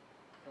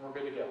 and we're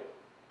good to go.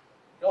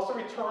 It also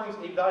returns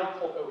a value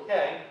called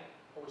OK,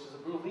 which is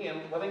a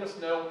Boolean, letting us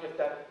know if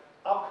that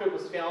opcode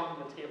was found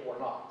in the table or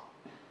not.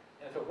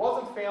 And if it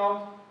wasn't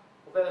found,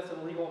 well, then it's an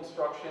illegal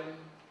instruction.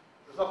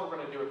 There's nothing we're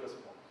going to do at this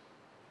point.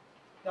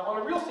 Now,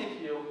 on a real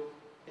CPU,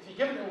 if you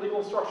give it an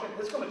illegal instruction,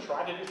 it's going to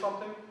try to do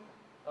something,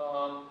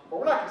 but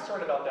we're not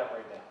concerned about that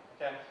right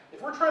now. Okay?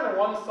 If we're trying to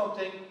run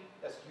something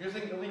that's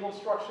using illegal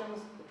instructions,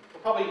 we're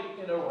probably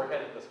in over our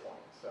head at this point.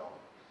 So,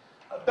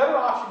 a better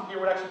option here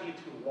would actually be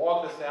to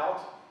log this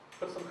out,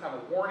 put some kind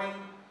of warning,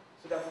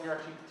 so that when you're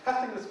actually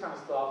testing this kind of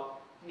stuff,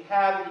 if you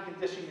have a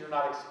condition you're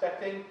not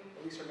expecting,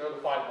 at least you're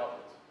notified of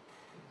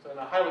it. So,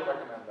 I highly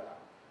recommend that.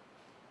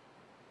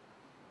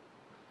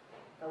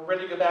 Now we're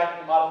ready to go back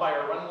and modify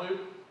our run loop.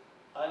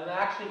 And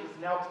actually, it's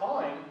now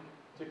time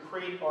to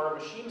create our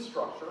machine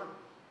structure,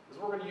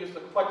 because we're going to use to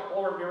collect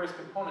all our various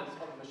components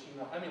of the machine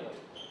we're emulating.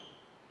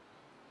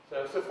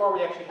 So far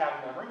we actually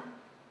have memory.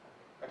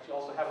 We actually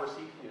also have our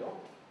CPU.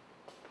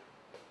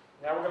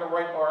 Now we're going to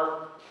write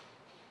our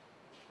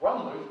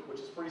run loop, which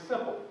is pretty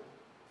simple.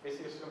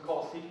 Basically, it's going to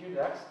call CPU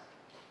next,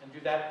 and do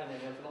that in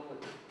an infinite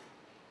loop.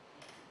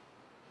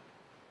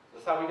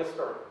 That's how we get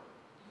started.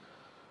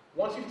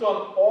 Once you've done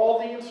all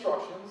the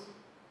instructions,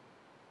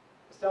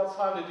 it's now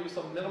time to do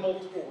some minimal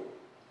tooling.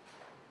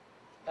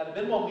 At a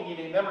minimum, we need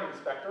a memory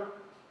inspector.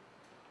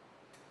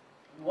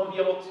 We want to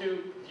be able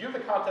to view the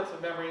contents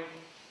of memory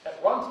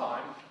at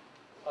runtime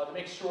to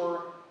make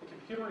sure the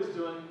computer is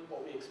doing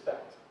what we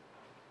expect.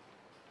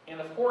 And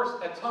of course,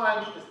 at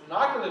times, it's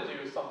not going to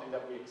do something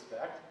that we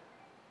expect.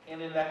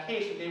 And in that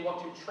case, you may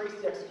want to trace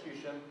the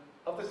execution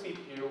of the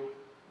CPU to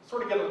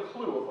sort of get a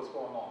clue of what's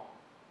going on.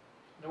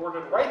 In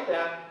order to write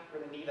that, we're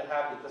going to need to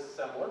have a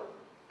disassembler.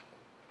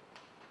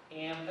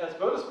 And as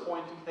bonus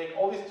points, you can take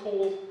all these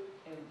tools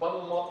and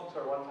bundle them up into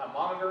a runtime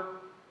monitor.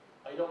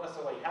 You don't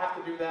necessarily have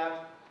to do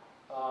that.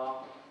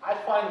 I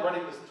find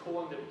running this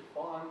tooling to be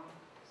fun.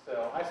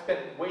 So I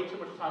spent way too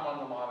much time on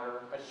the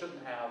monitor. I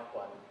shouldn't have,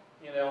 but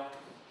You know,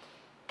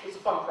 it's a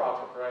fun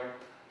project, right?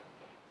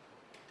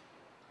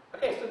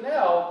 Okay, so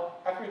now,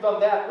 after we've done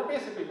that, we're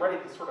basically ready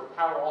to sort of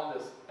power on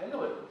this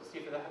emulator to see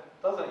if it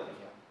does anything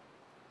yet.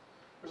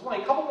 There's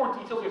only a couple more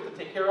details we have to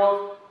take care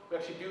of. We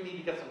actually do need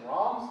to get some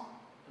ROMs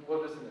and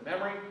load this into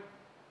memory.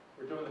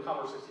 We're doing the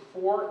Commodore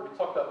 64. We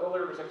talked about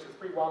earlier, there's actually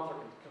 3 ROMs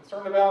we're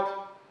concerned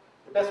about.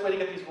 The best way to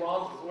get these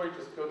ROMs is literally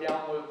just go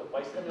download the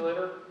VICE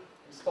emulator,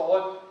 install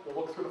it, you'll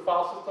look through the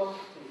file system,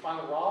 so you find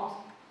the ROMs,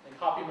 and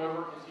copy them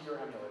over into your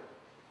emulator.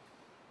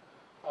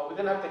 We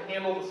then have to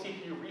handle the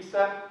CPU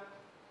reset.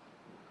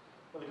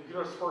 When the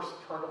computer is first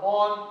turned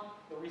on,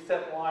 the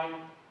reset line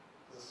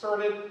is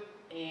asserted,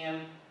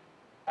 and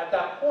at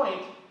that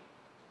point,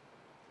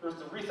 there's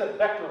the reset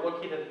vector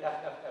located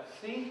at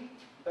FFFC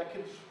that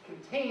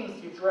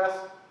contains the address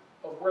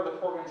of where the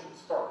program should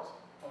start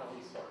on a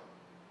restart.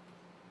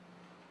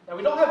 Now,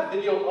 we don't have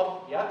video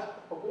up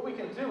yet, but what we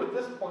can do at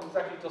this point is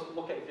actually just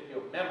look at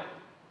video memory.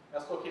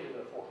 That's located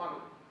at 400.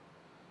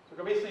 So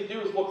what we basically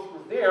do is look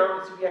through there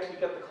and see if we actually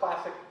get the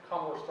classic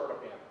Commodore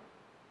startup banner.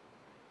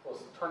 So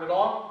let's turn it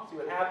on, see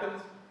what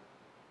happens.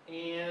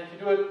 And if you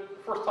do it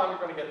the first time, you're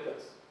going to get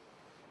this.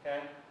 Okay?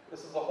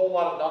 This is a whole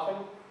lot of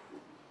nothing.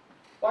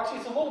 Well, actually,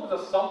 it's a little bit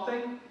of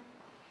something.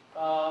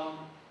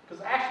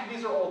 Because actually,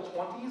 these are all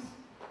 20s.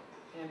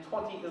 And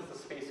 20 is the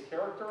space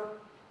character.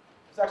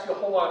 It's actually a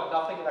whole lot of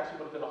nothing. It actually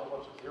would have been a whole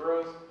bunch of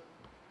zeros.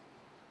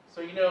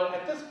 So, you know,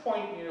 at this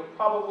point, you know,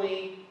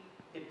 probably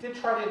it did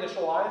try to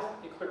initialize.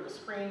 It cleared the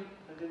screen.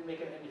 And didn't make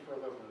it any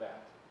further than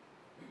that.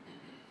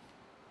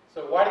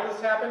 So why did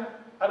this happen?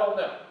 I don't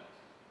know.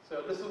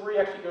 So this is where you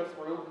actually go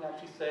through and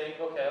actually say,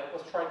 okay,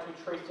 let's try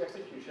to trace the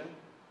execution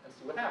and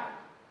see what happened.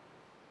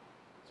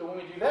 So when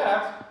we do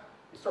that,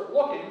 we start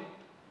looking,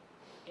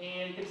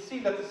 and you can see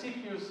that the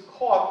CPU is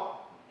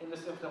caught in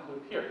this infinite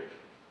loop here.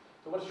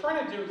 So what it's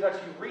trying to do is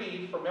actually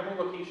read from memory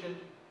location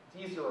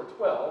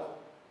D012,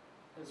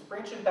 and it's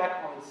branching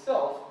back on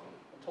itself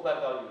until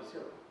that value is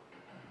 0.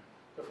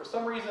 But for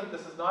some reason,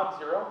 this is not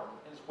 0,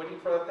 and it's waiting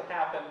for that to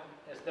happen,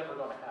 and it's never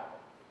going to happen.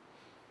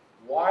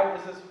 Why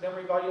is this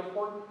memory value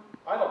important?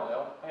 I don't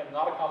know. I am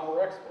not a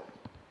Commodore expert.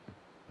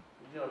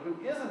 You know,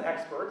 who is an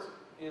expert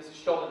is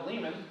Sheldon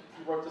Lehman,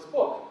 who wrote this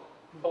book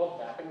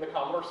called Mapping the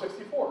Commodore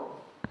 64.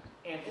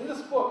 And in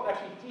this book, it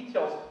actually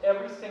details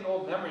every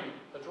single memory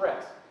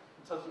address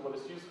and tells you what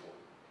it's used for.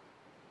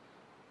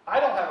 I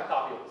don't have a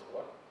copy of this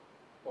book,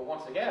 but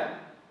once again,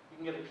 you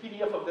can get a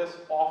PDF of this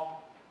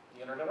off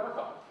the Internet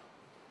Archive.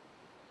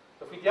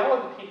 So if we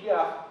download the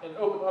PDF and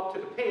open up to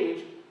the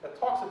page that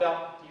talks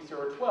about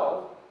D012,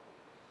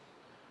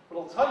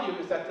 what it'll tell you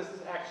is that this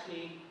is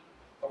actually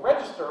a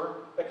register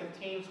that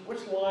contains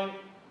which line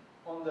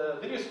on the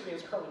video screen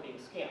is currently being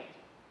scanned.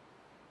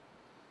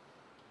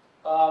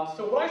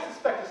 So what I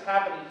suspect is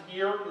happening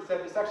here is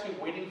that it's actually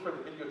waiting for the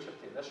video chip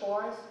to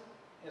initialize,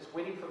 and it's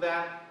waiting for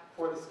that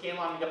for the scan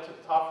line to get to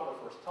the top for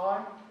the first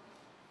time.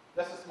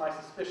 That's just my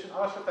suspicion.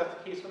 I'm not sure if that's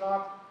the case or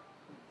not.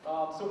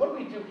 So what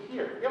do we do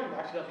here? We haven't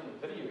actually done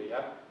anything with video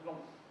yet. We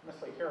don't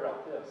necessarily care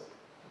about this.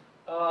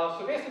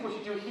 So basically what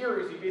you do here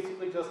is you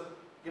basically just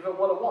give it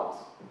what it wants.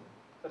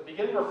 At the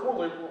beginning of our for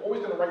loop, we're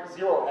always going to write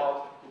 0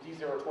 out to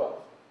D012.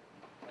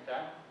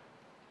 Okay?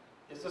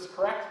 Is this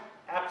correct?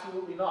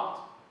 Absolutely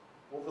not.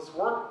 Will this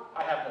work?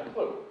 I have no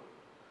clue.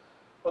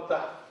 But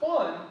the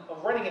fun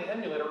of writing an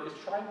emulator is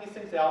trying these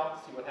things out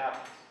and see what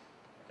happens.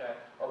 Okay?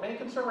 Our main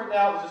concern right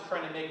now is just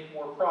trying to make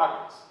more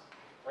progress.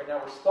 Right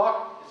now we're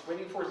stuck. It's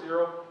waiting for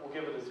 0. We'll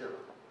give it a 0.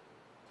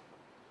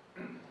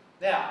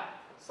 Now,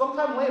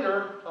 sometime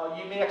later,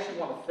 you may actually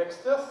want to fix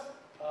this.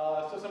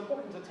 So it's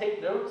important to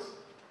take notes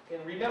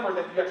and remember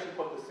that you actually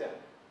put this in.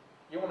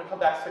 You don't want to come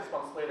back 6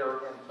 months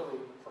later and totally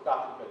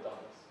forgot that you had done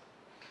this.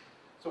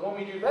 So when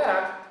we do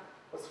that,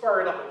 let's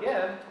fire it up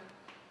again.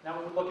 Now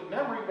when we look at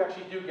memory, we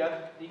actually do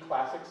get the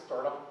classic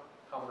startup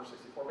Commodore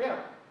 64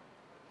 banner.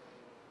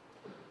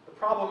 The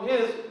problem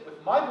is,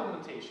 with my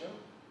implementation,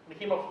 when it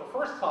came up for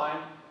the first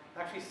time, it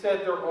actually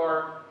said there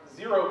are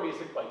 0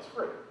 basic bytes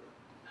free.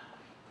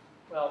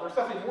 Well, there's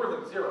definitely more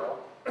than 0.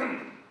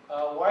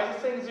 Why is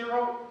it saying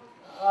 0?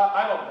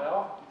 I don't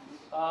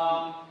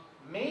know.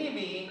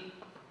 Maybe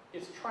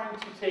it's trying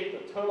to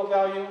take the total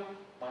value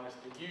minus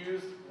the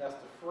used, and that's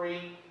the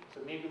free.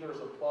 So maybe there's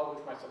a bug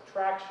with my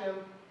subtraction.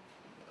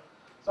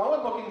 So I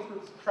went looking through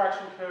the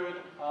subtraction code.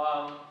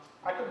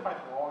 I couldn't find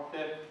anything wrong with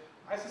it.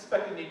 I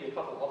suspected maybe a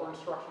couple other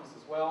instructions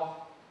as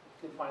well.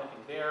 Didn't find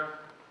anything there.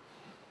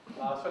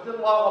 So I did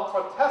a lot of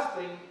upfront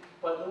testing,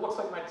 but it looks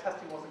like my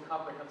testing wasn't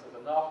comprehensive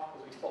enough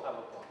because we still have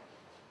a bug.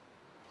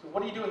 So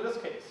what do you do in this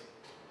case?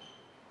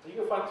 You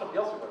can find somebody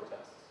else who wrote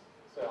tests.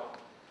 So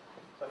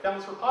I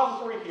found this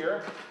repository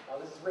here.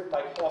 This is written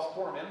by Klaus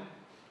Dorman.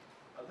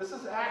 This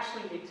is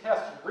actually a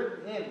test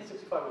written in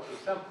 6502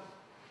 assembly,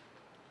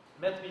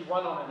 meant to be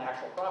run on an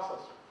actual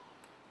processor.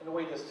 And the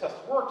way this test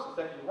works is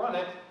that you run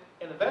it,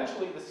 and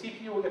eventually the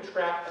CPU will get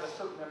trapped at a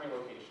certain memory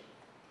location.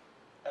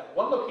 At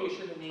one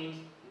location, it means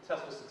the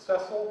test was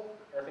successful,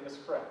 everything is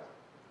correct.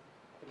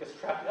 If it gets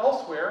trapped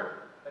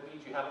elsewhere, that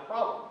means you have a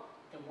problem.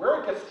 And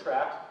where it gets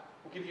trapped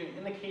will give you an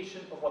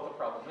indication of what the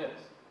problem is.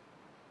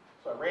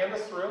 So I ran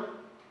this through,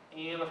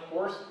 and of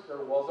course, there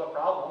was a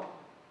problem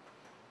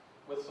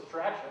with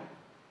subtraction.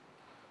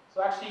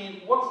 So I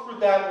actually looked through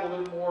that a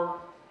little bit more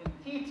in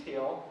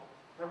detail,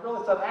 and I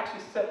realized that I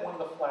actually set one of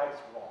the flags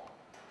wrong.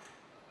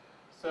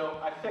 So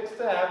I fixed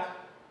that,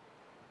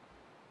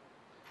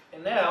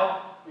 and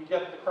now we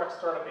get the correct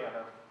startup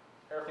banner.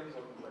 Everything's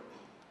looking great.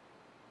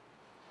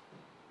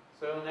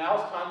 So now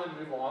it's time to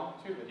move on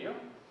to video.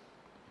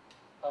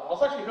 I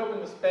was actually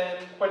hoping to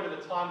spend quite a bit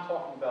of time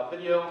talking about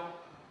video,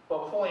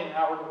 but with only an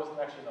hour, there wasn't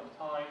actually enough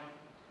time.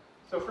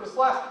 So for this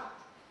last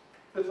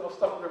bit of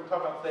stuff we're going to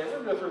talk about today, we're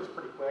going to go through this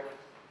pretty quick.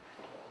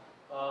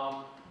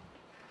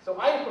 So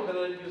I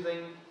implemented it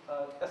using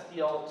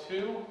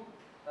SDL2.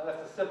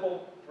 That's a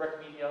simple direct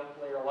media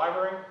layer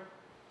library.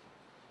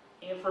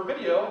 And for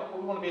video, what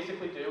we want to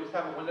basically do is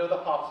have a window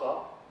that pops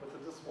up with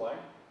a display.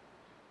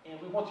 And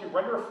we want to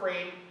render a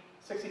frame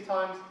 60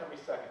 times every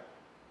second.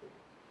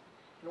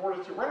 In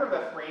order to render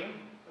that frame,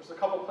 there's a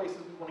couple places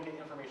we want to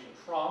get information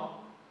from.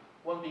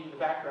 One being the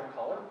background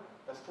color,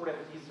 that's stored at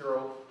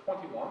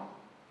D021.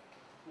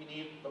 We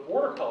need the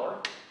border color,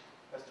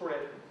 that's stored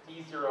at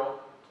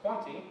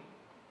D020.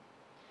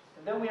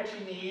 And then we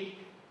actually need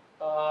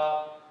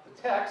the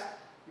text.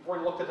 We've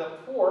already looked at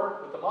that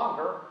before with the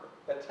monitor.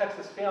 That text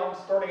is found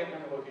starting at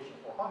memory location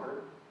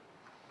 400.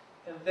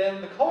 And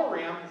then the color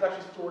RAM is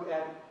actually stored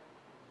at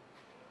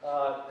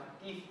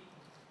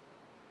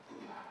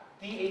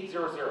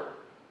D800.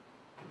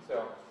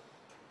 So,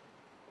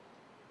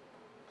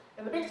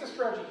 and the basic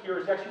strategy here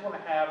is you actually want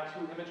to have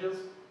two images.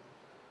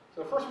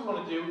 So first we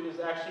want to do is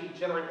actually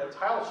generate a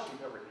tile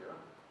sheet over here.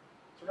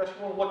 So we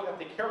actually want to look at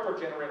the character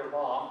generator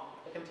ROM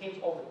that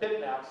contains all the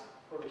bitmaps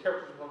for the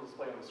characters we're going to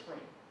display on the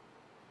screen.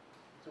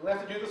 So we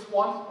have to do this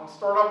once. On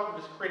startup, we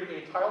just create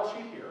a tile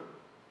sheet here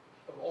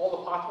of all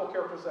the possible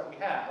characters that we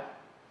have.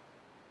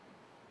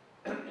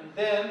 And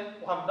then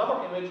we'll have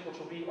another image which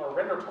will be our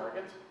render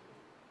target.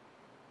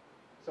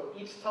 So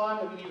each time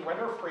that we need to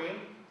render a frame,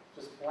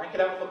 just blank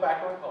it out with the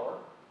background color.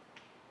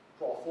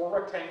 Draw 4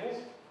 rectangles.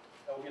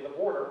 That will be the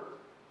border.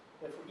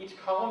 And for each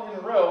column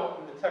and row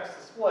in the text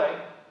display,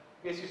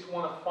 you basically just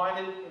want to find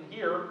it in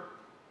here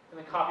and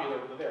then copy it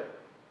over to there.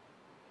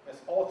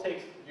 That's all it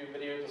takes to do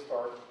video to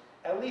start,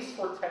 at least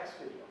for text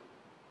video.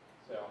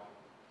 So,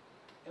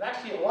 and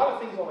actually a lot of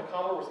things on the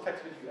Commodore was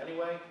text video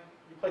anyway.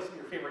 You play some of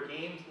your favorite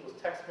games, it was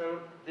text mode.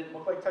 It didn't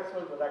look like text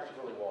mode, but it actually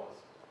really was.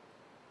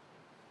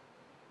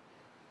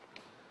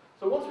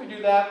 So once we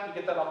do that, we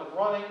get that up and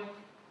running,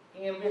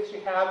 and we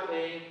actually have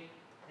a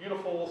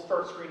beautiful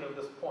start screen at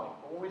this point.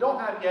 But what we don't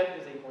have yet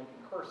is a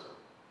blinking cursor.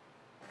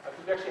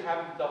 We actually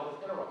haven't dealt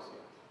with interrupts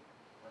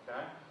yet.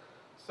 Okay?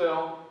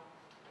 So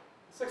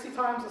 60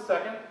 times a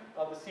second,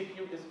 the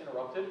CPU is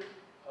interrupted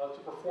to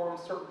perform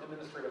certain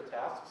administrative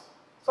tasks,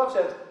 such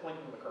as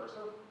blinking the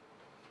cursor,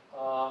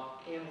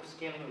 and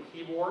scanning the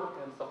keyboard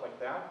and stuff like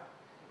that.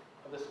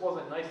 This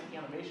was a nice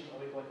animation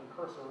of a blinking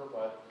cursor,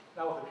 but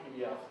not with a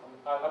PDF.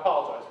 I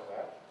apologize for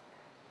that.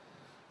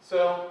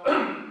 So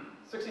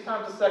 60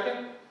 times a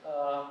second,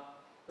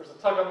 there's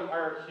a tug on the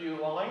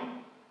IRQ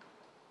line.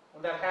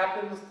 When that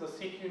happens, the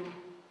CPU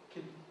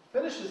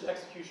finishes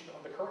execution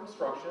of the current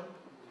instruction,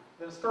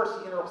 then starts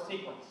the interrupt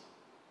sequence.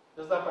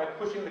 It does that by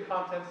pushing the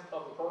contents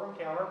of the program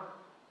counter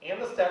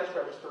and the status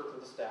register to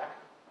the stack.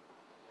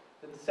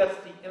 Then sets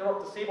the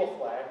interrupt disable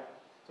flag,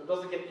 so it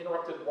doesn't get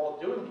interrupted while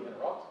doing the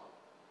interrupt.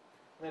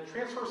 And then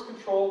transfers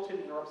control to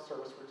the interrupt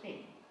service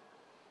routine.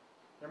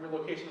 Memory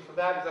location for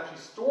that is actually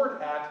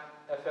stored at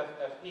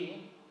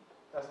FFFE.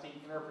 That's the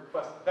interrupt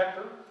request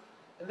vector.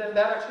 And then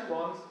that actually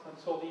runs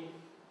until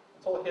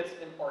it hits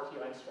an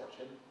RTI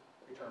instruction,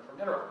 return from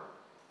interrupt.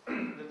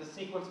 Then the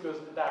sequence goes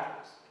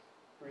backwards.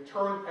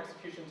 Return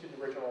execution to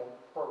the original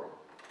program.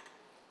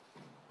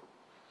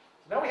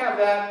 So now we have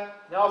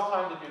that. Now it's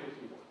time to do the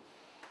keyboard.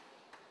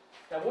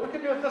 Now what we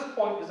can do at this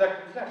point is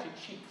that we can actually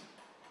cheat.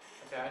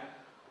 Okay?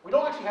 We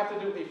don't actually have to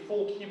do a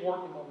full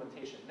keyboard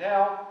implementation.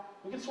 Now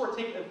we can sort of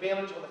take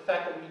advantage of the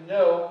fact that we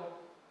know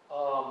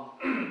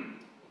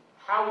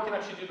how we can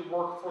actually do the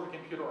work for the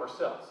computer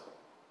ourselves.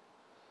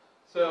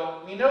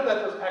 So we know that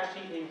there's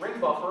actually a ring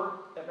buffer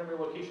at memory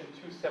location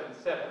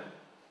 277.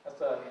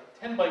 That's a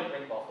 10-byte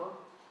ring buffer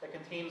that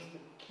contains the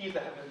keys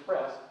that have been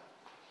pressed.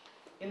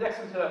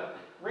 Indexed into that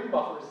ring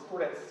buffer is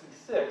stored at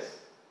C6.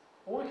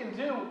 What we can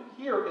do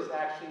here is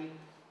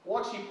we'll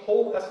actually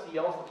poll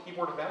SDLs for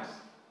keyboard events.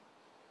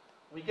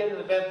 When we get an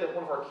event that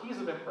one of our keys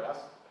have been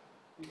pressed,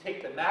 we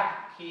take the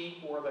Mac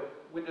key or the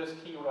Windows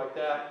key or like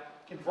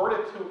that, convert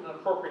it to an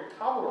appropriate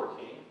Commodore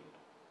key,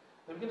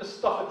 then we begin to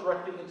stuff it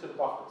directly into the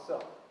buffer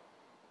itself.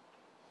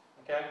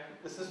 Okay?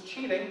 This is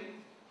cheating,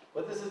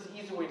 but this is the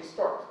easy way to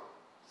start.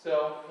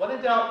 So when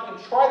in doubt, you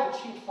can try the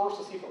cheat first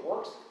to see if it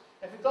works.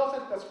 If it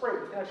doesn't, that's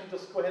great. We can actually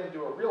just go ahead and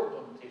do a real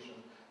implementation.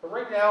 But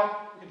right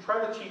now, you can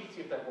try the cheat to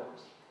see if that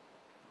works.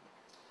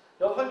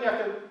 The other thing you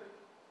have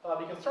to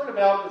be concerned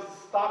about is the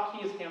stop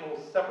key is handled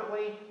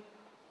separately.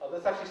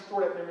 That's actually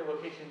stored at memory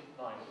location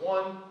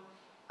 9.1.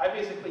 I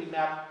basically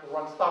mapped the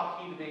run stop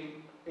key to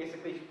be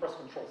basically press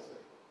Control-C.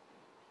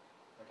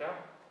 Okay?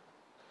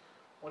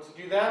 Once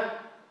you do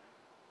that,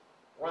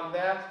 run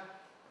that,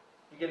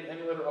 you get an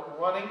emulator up and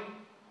running,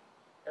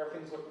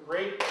 everything's looking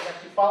great, and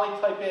actually finally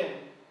type in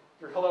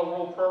your Hello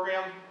World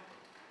program.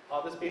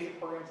 This basic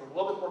program is a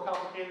little bit more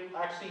complicated.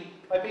 Actually,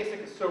 my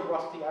basic is so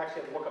rusty, I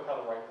actually had to look up how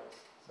to write this.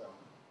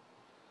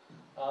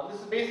 So, this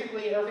is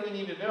basically everything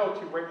you need to know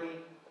to write a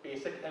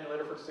basic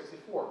emulator for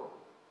 64.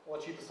 I'll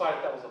let you decide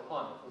if that was a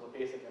pun, if it was a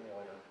basic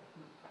emulator.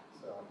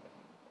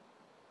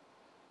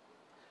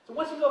 So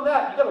once you've done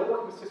that, you've got to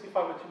work with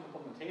 6502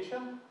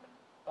 implementation.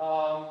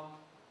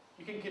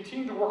 You can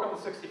continue to work on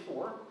the 64.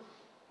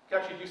 You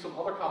can actually do some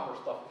other Commodore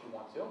stuff if you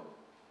want to.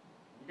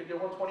 You can do a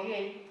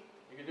 128.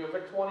 You can do a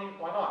VIC-20.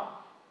 Why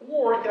not?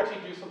 Or you can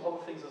actually do some other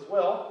things as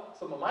well.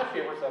 Some of my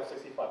favorites have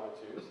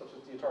 6502, such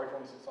as the Atari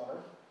 2600,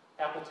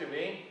 Apple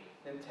IIe,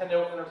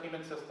 Nintendo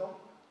Entertainment System.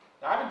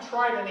 Now, I haven't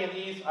tried any of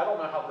these. I don't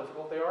know how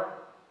difficult they are.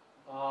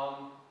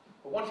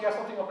 But once you have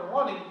something up and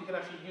running, you can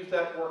actually use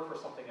that work for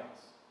something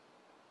else.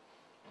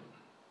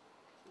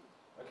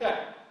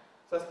 Okay,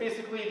 so that's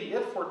basically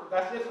it for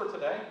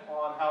today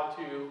on how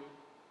to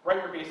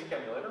write your basic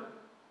emulator.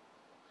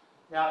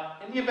 Now,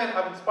 in the event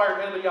I've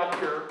inspired anybody out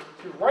here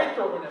to write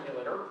their own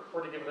emulator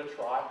or to give it a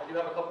try, I do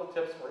have a couple of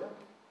tips for you.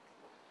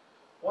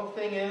 One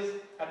thing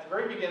is, at the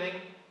very beginning,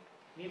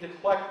 you need to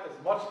collect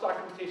as much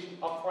documentation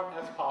up front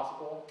as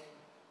possible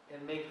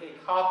and make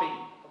a copy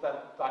of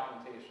that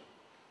documentation.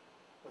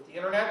 With the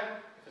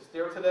internet, if it's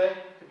there today,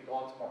 it could be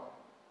gone tomorrow.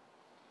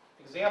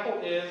 Example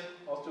is,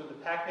 I was doing the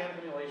Pac-Man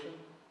emulation.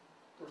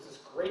 There was this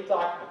great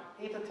document,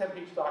 8 to 10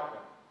 page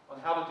document, on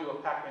how to do a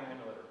Pac-Man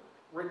emulator,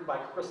 written by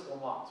Chris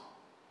Lamont.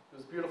 It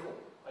was beautiful.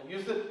 I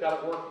used it,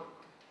 got it working.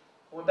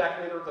 I went back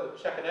later to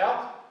check it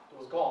out, it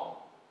was gone.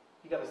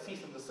 He got a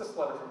cease and desist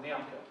letter from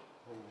Namco.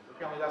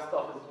 Apparently that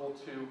stuff is a little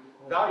too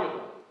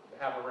valuable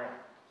to have around.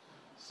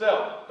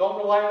 So, don't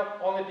rely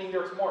on it being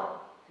there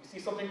tomorrow. If you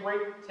see something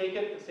great, take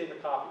it and save a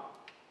copy.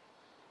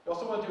 You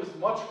also want to do as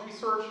much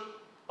research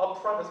up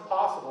front as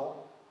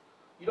possible.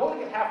 You don't want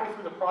to get halfway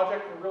through the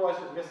project and realize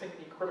you're missing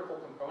a critical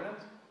component,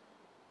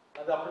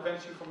 and that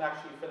prevents you from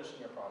actually finishing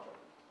your project.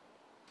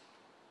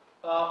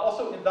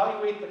 Also,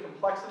 evaluate the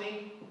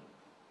complexity.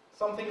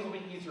 Some things will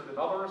be easier than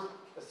others.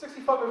 The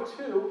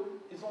 6502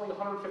 is only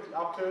 150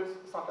 opcodes.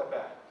 It's not that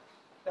bad.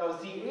 Now,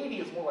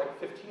 Z80 is more like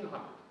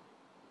 1500.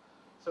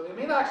 So it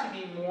may not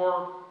actually be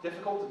more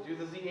difficult to do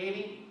the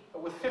Z80,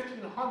 but with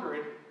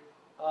 1500,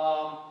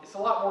 it's a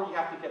lot more you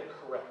have to get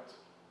correct.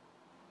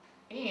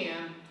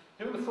 And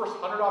doing the first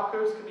 100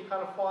 opcodes can be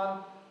kind of fun,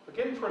 but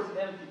getting towards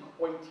the end can be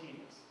quite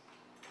tedious.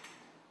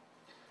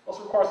 It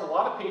also requires a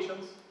lot of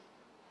patience.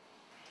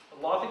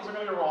 A lot of things are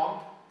going to go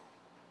wrong.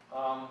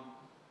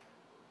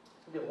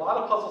 There's going to be a lot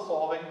of puzzle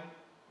solving.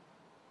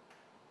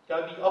 You've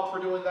got to be up for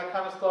doing that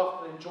kind of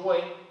stuff and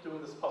enjoy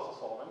doing this puzzle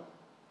solving.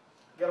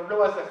 You've got to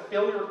realize that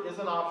failure is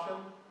an option.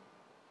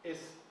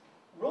 It's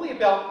really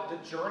about the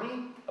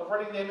journey of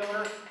writing the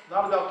emulator,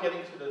 not about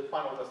getting to the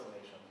final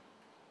destination.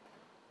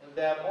 And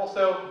then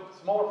also,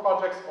 smaller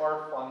projects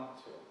are fun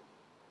too.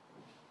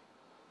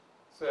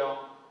 So,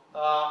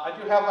 I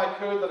do have my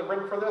code that I've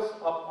written for this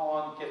up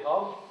on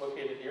GitHub,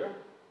 located here.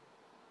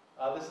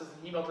 This is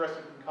an email address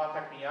you can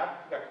contact me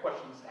at if you've got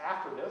questions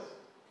after this.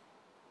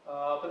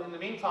 But in the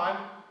meantime,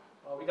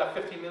 we got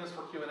 15 minutes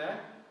for Q&A.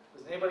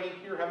 Does anybody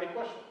here have a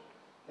question?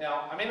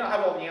 Now, I may not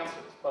have all the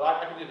answers, but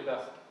I can do the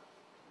best.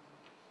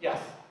 Yes?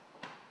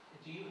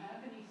 Do you have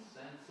any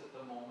sense at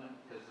the moment,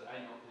 because I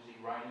know, because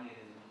you're writing it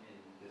in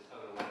this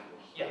other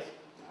language. Yes.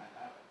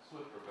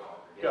 Swift or Go, I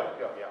forget.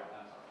 Go, yeah.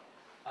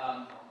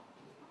 I'm sorry.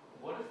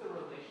 What is the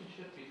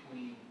relationship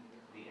between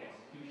the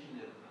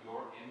execution of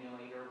your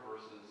emulator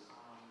versus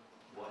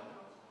what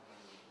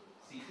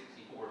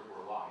C64s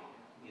were like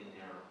in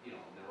their, in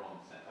their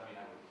own sense? I mean,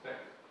 I would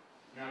expect,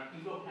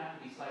 you don't have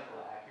to be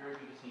cycle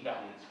accurate, you just need to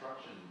be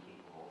instruction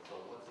capable. So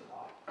what's it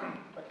like?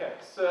 Okay,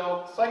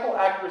 so cycle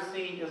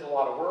accuracy is a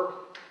lot of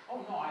work.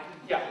 Oh no, I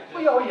didn't.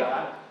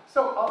 Yeah.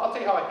 So I'll tell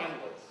you how I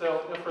handle it.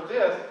 So for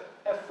this,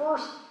 at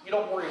first you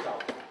don't worry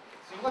about that.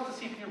 So you let the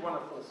CPU run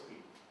at full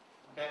speed.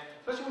 Okay,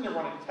 especially when you're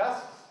running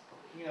tests.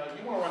 You want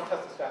to run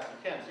tests as fast as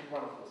you can, so you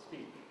run at full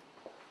speed.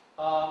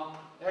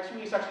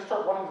 Actually, when you actually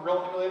start running the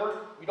real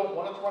emulator, we don't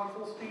want it to run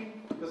full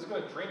speed because it's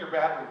going to drain your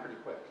battery pretty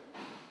quick.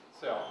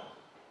 So,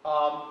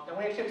 and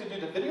when you actually have to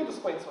do the video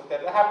display and stuff like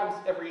that, that happens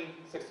every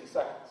 60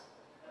 seconds.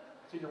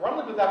 So your run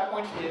limit at that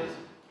point is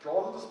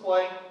draw the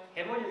display,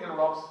 handle your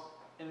interrupts,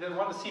 and then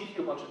run the CPU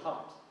a bunch of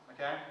times.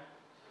 Okay?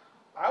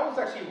 I was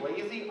actually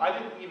lazy. I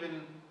didn't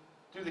even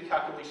do the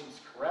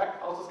calculations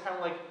correct. I was just kind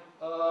of like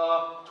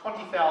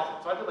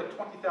 20,000. So I did like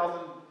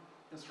 20,000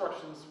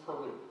 instructions per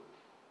loop.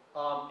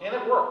 And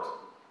it worked.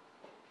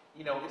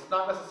 It's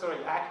not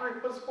necessarily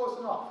accurate, but it's close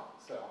enough.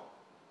 So,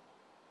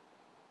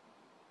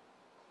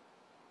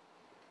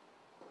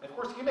 and of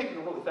course, you can make it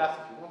go really fast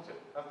if you want to.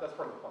 That's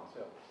part of the fun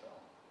too. So,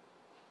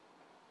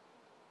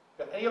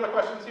 got any other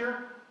questions here?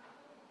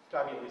 There's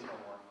got to be at least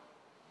one more.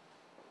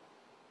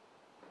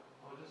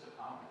 Well, just a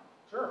comment.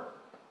 Sure.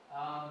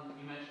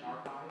 You mentioned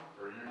archive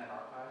or Internet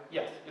Archive.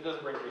 Yes, it is a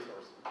great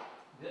resource.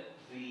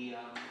 The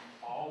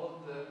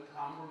all the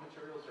Commodore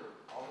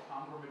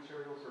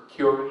materials are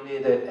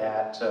curated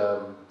at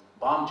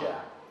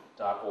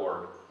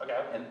bombjack.org.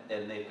 Okay.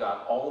 And they've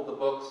got all of the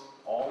books,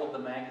 all of the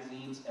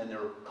magazines, and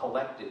they're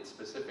collected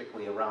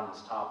specifically around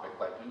this topic.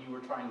 Like when you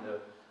were trying to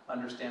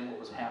understand what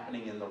was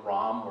happening in the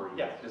ROM, where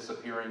you're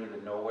disappearing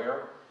into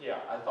nowhere. Yeah.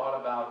 I thought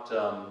about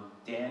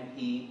Dan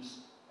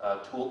Heeb's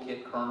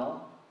toolkit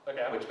kernel,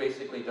 which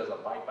basically does a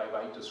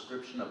byte-by-byte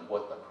description of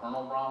what the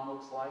kernel ROM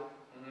looks like.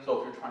 So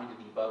if you're trying to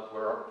debug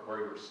where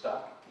you're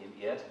stuck in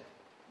it,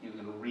 you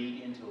can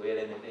read into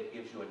it, and it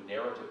gives you a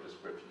narrative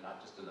description,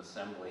 not just an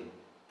assembly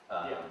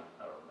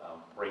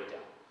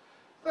breakdown.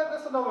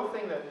 That's another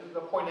thing that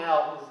to point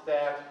out is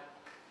that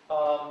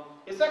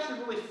it's actually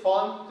really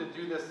fun to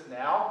do this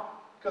now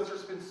because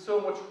there's been so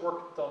much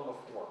work done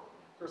before.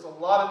 There's a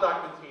lot of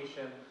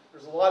documentation.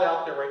 There's a lot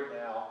out there right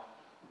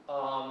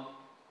now.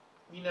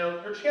 You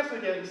know, your chance of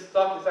getting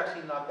stuck is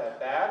actually not that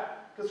bad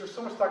because there's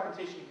so much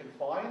documentation you can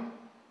find.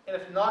 And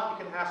if not,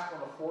 you can ask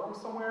on a forum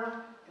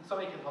somewhere, and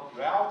somebody can help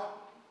you out.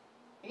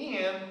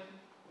 And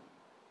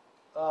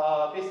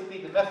basically,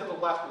 the method of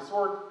last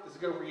resort is to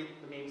go read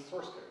the main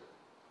source code.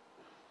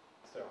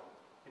 So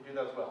you can do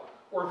that as well.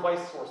 Or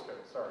vice source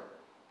code, sorry.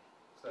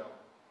 So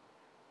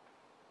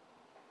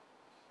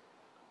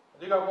I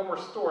do got one more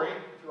story,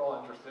 if you're all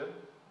interested.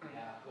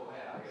 Yeah, go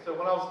ahead. So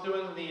when I was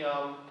doing the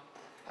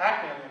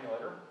Pac-Man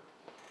emulator,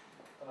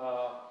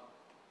 I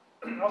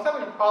was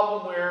having a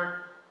problem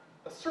where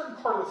a certain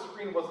part of the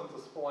screen wasn't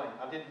displaying.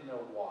 I didn't know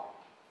why.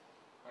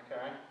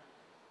 Okay?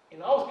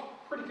 And I was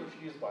pretty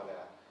confused by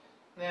that.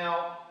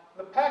 Now,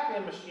 the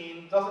Pac-Man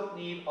machine doesn't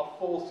need a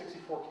full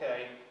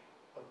 64K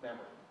of memory.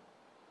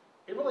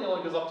 It really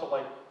only goes up to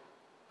like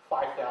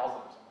 5,000 or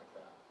something like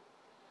that.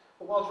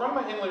 But when I was running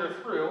my emulator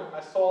through, I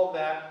saw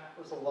that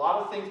there was a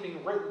lot of things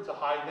being written to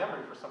high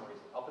memory for some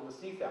reason, up in the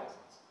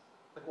C1000s.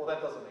 Like, well,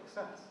 that doesn't make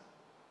sense.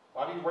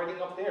 Why are you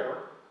writing up there?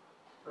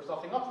 There's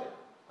nothing up there,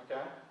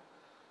 okay?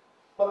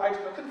 But I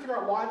couldn't figure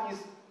out why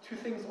these two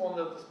things on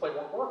the display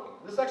weren't working.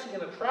 This is actually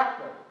in a track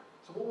mode.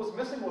 So what was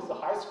missing was the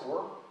high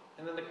score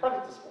and then the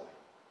credit display.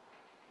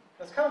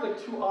 That's kind of like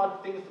two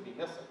odd things to be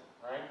missing,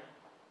 right?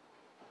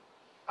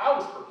 I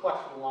was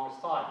perplexed for the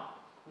longest time.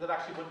 And then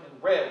actually went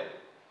and read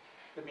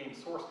the main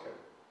source code.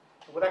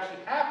 So what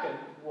actually happened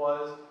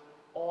was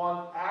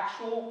on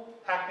actual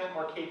Pac-Man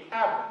arcade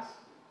cabinets,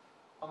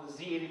 on the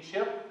Z80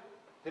 chip,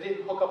 they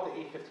didn't hook up the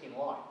A15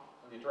 line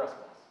on the address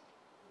bus.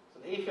 So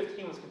the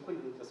A15 was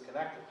completely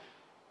disconnected.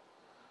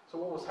 So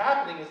what was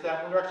happening is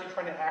that when you're actually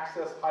trying to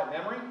access high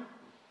memory,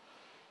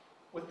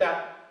 with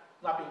that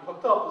not being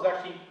hooked up, it was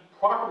actually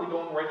properly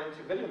going right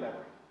into video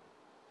memory.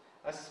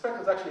 I suspect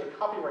it's actually a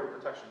copyright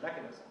protection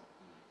mechanism.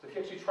 So if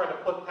you actually try to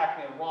put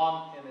Pac-Man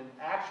ROM in an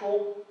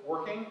actual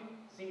working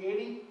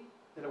Z80,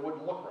 then it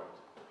wouldn't look right.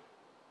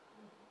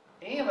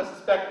 And I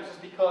suspect it's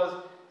just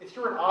because if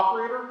you're an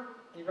operator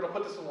and you're going to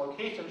put this in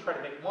location and try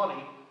to make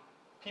money,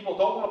 people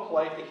don't want to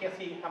play if they can't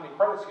see how many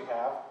credits you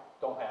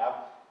don't have.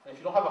 And if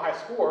you don't have a high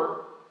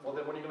score, well,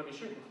 then what are you going to be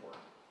shooting for?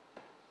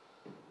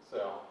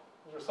 So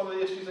those are some of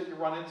the issues that you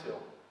run into.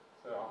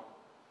 So,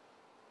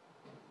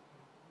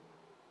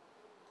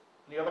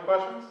 any other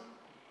questions?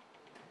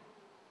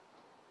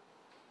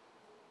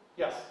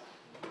 Yes?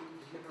 Did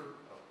you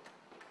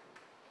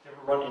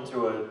ever run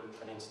into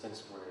an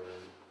instance where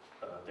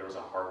there was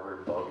a hardware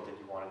bug that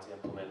you wanted to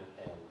implement,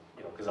 and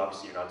because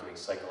obviously you're not doing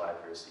cycle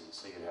accuracy,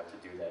 so you have to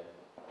do that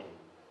in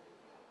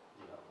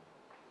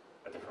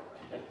a different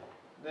way.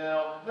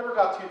 No, never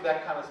got to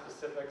that kind of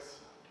specifics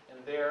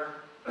in there.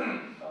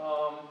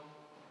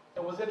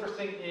 And what's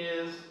interesting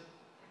is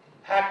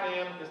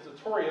Pac-Man is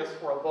notorious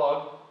for a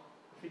bug.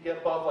 If you get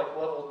above like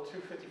level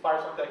 255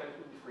 or something, that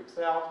completely freaks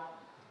out.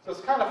 So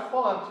it's kind of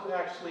fun to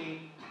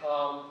actually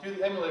do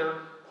the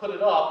emulator, put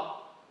it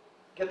up,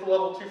 get to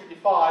level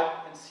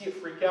 255, and see it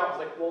freak out. It's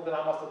like, well, then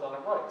I must have done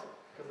it right,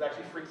 because it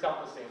actually freaks out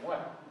in the same way.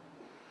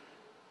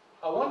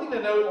 One thing to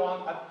note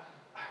on,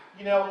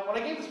 when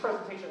I gave this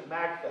presentation at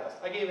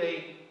MagFest, I gave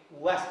a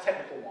less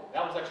technical one.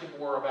 That was actually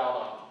more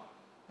about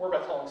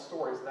telling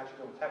stories than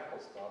actually doing technical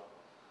stuff.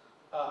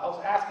 I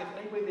was asking if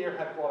anybody there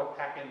had brought a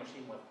Pac-Man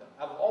machine with them.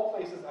 Out of all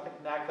places, I think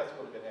MagFest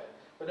would have been it,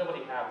 but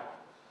nobody had one.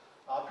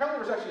 Apparently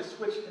there's actually a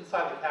switch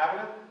inside the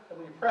cabinet, and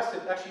when you press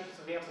it, it actually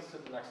just advances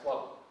to the next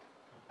level.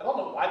 I don't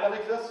know why that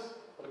exists,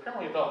 but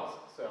apparently it does.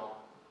 So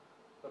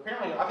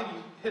apparently, I think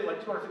you hit it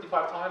like 255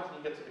 times and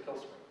you get to the kill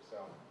screen.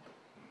 So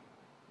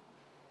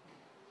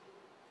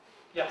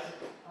yes?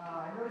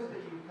 I noticed that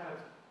you kind of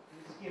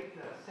skipped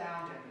the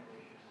sound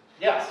emulation.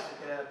 Yes.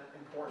 Like an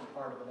important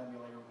part of an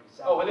emulator would be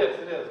sound. Oh, it is,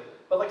 it is.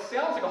 But like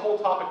sound's like a whole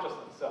topic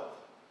just in itself.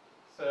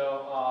 So,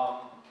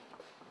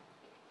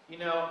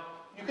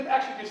 you can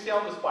actually do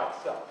sound just by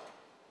itself,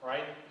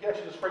 right? You can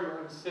actually just write your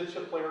own SID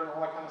chip layer and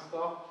all that kind of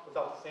stuff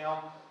without the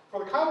sound.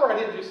 For the Commodore, I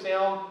didn't do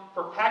sound.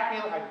 For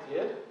Pac-Man, I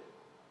did,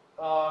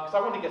 because I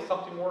wanted to get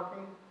something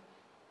working.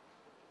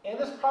 And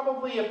it's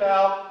probably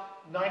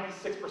about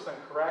 96%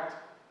 correct.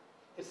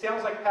 It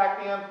sounds like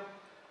Pac-Man,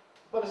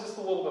 but it's just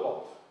a little bit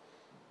off.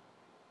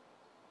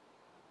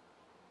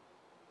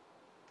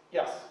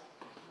 Yes?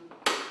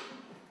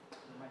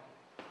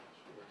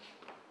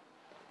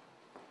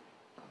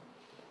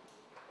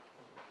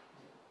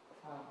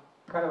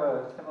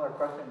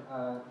 more question.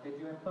 Did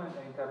you implement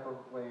any type of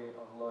way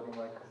of loading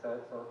like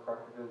cassettes or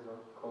cartridges or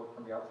code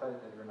from the outside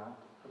that you're not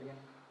putting in?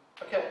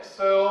 Okay,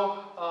 so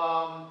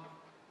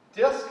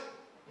disk.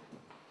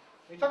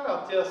 When you talk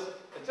about disk,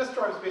 a disk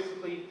drive is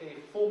basically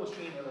a full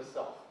machine in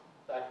itself.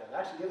 Back then,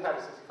 actually, it had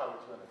a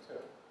 6502 in it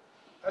too.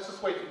 That's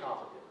just way too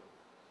complicated.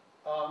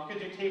 You could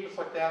do tapes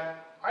like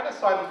that. I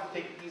decided to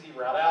take the easy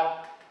route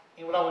out,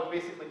 and what I would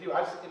basically do,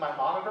 in my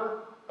monitor,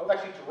 I would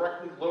actually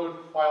directly load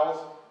files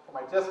from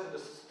my disk and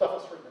just stuff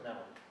it straight in the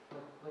memory.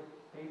 Like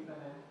paste them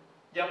in?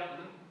 Yep.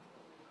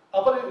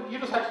 But you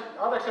just actually,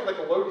 I would actually have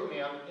like a load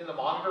command in the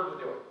monitor to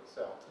do it.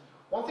 So,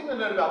 one thing to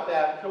note about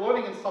that, if you're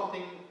loading in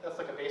something that's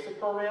like a basic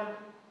program,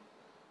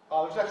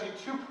 there's actually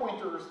 2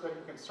 pointers that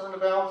you're concerned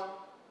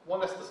about. One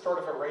that's the start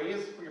of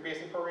arrays for your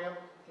basic program,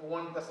 and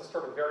one that's the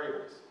start of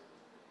variables.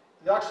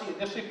 They actually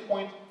initially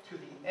point to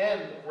the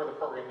end of where the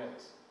program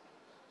is.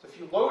 So if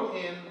you load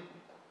in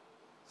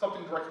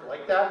something directly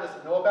like that,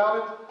 doesn't know about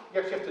it,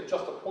 you actually have to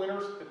adjust the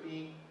pointers to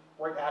be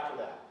right after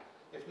that.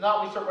 If not,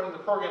 when you start running the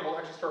program, we'll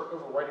actually start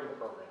overwriting the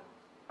program.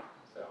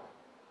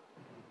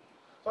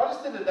 So I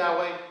just did it that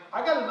way.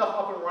 I got enough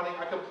up and running.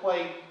 I could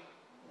play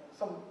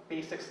some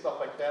basic stuff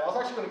like that. I was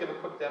actually going to give a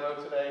quick demo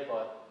today,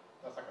 but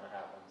that's not going to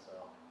happen. So.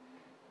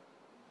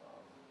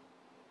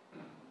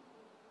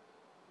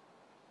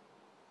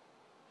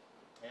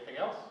 Anything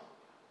else?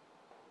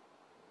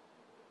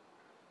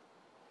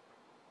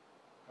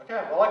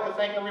 Okay, well, I'd like to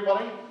thank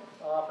everybody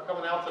for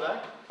coming out today.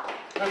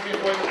 Hope you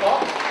enjoyed the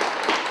talk.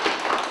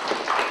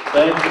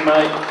 Thank you,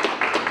 Mike.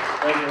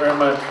 Thank you very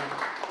much.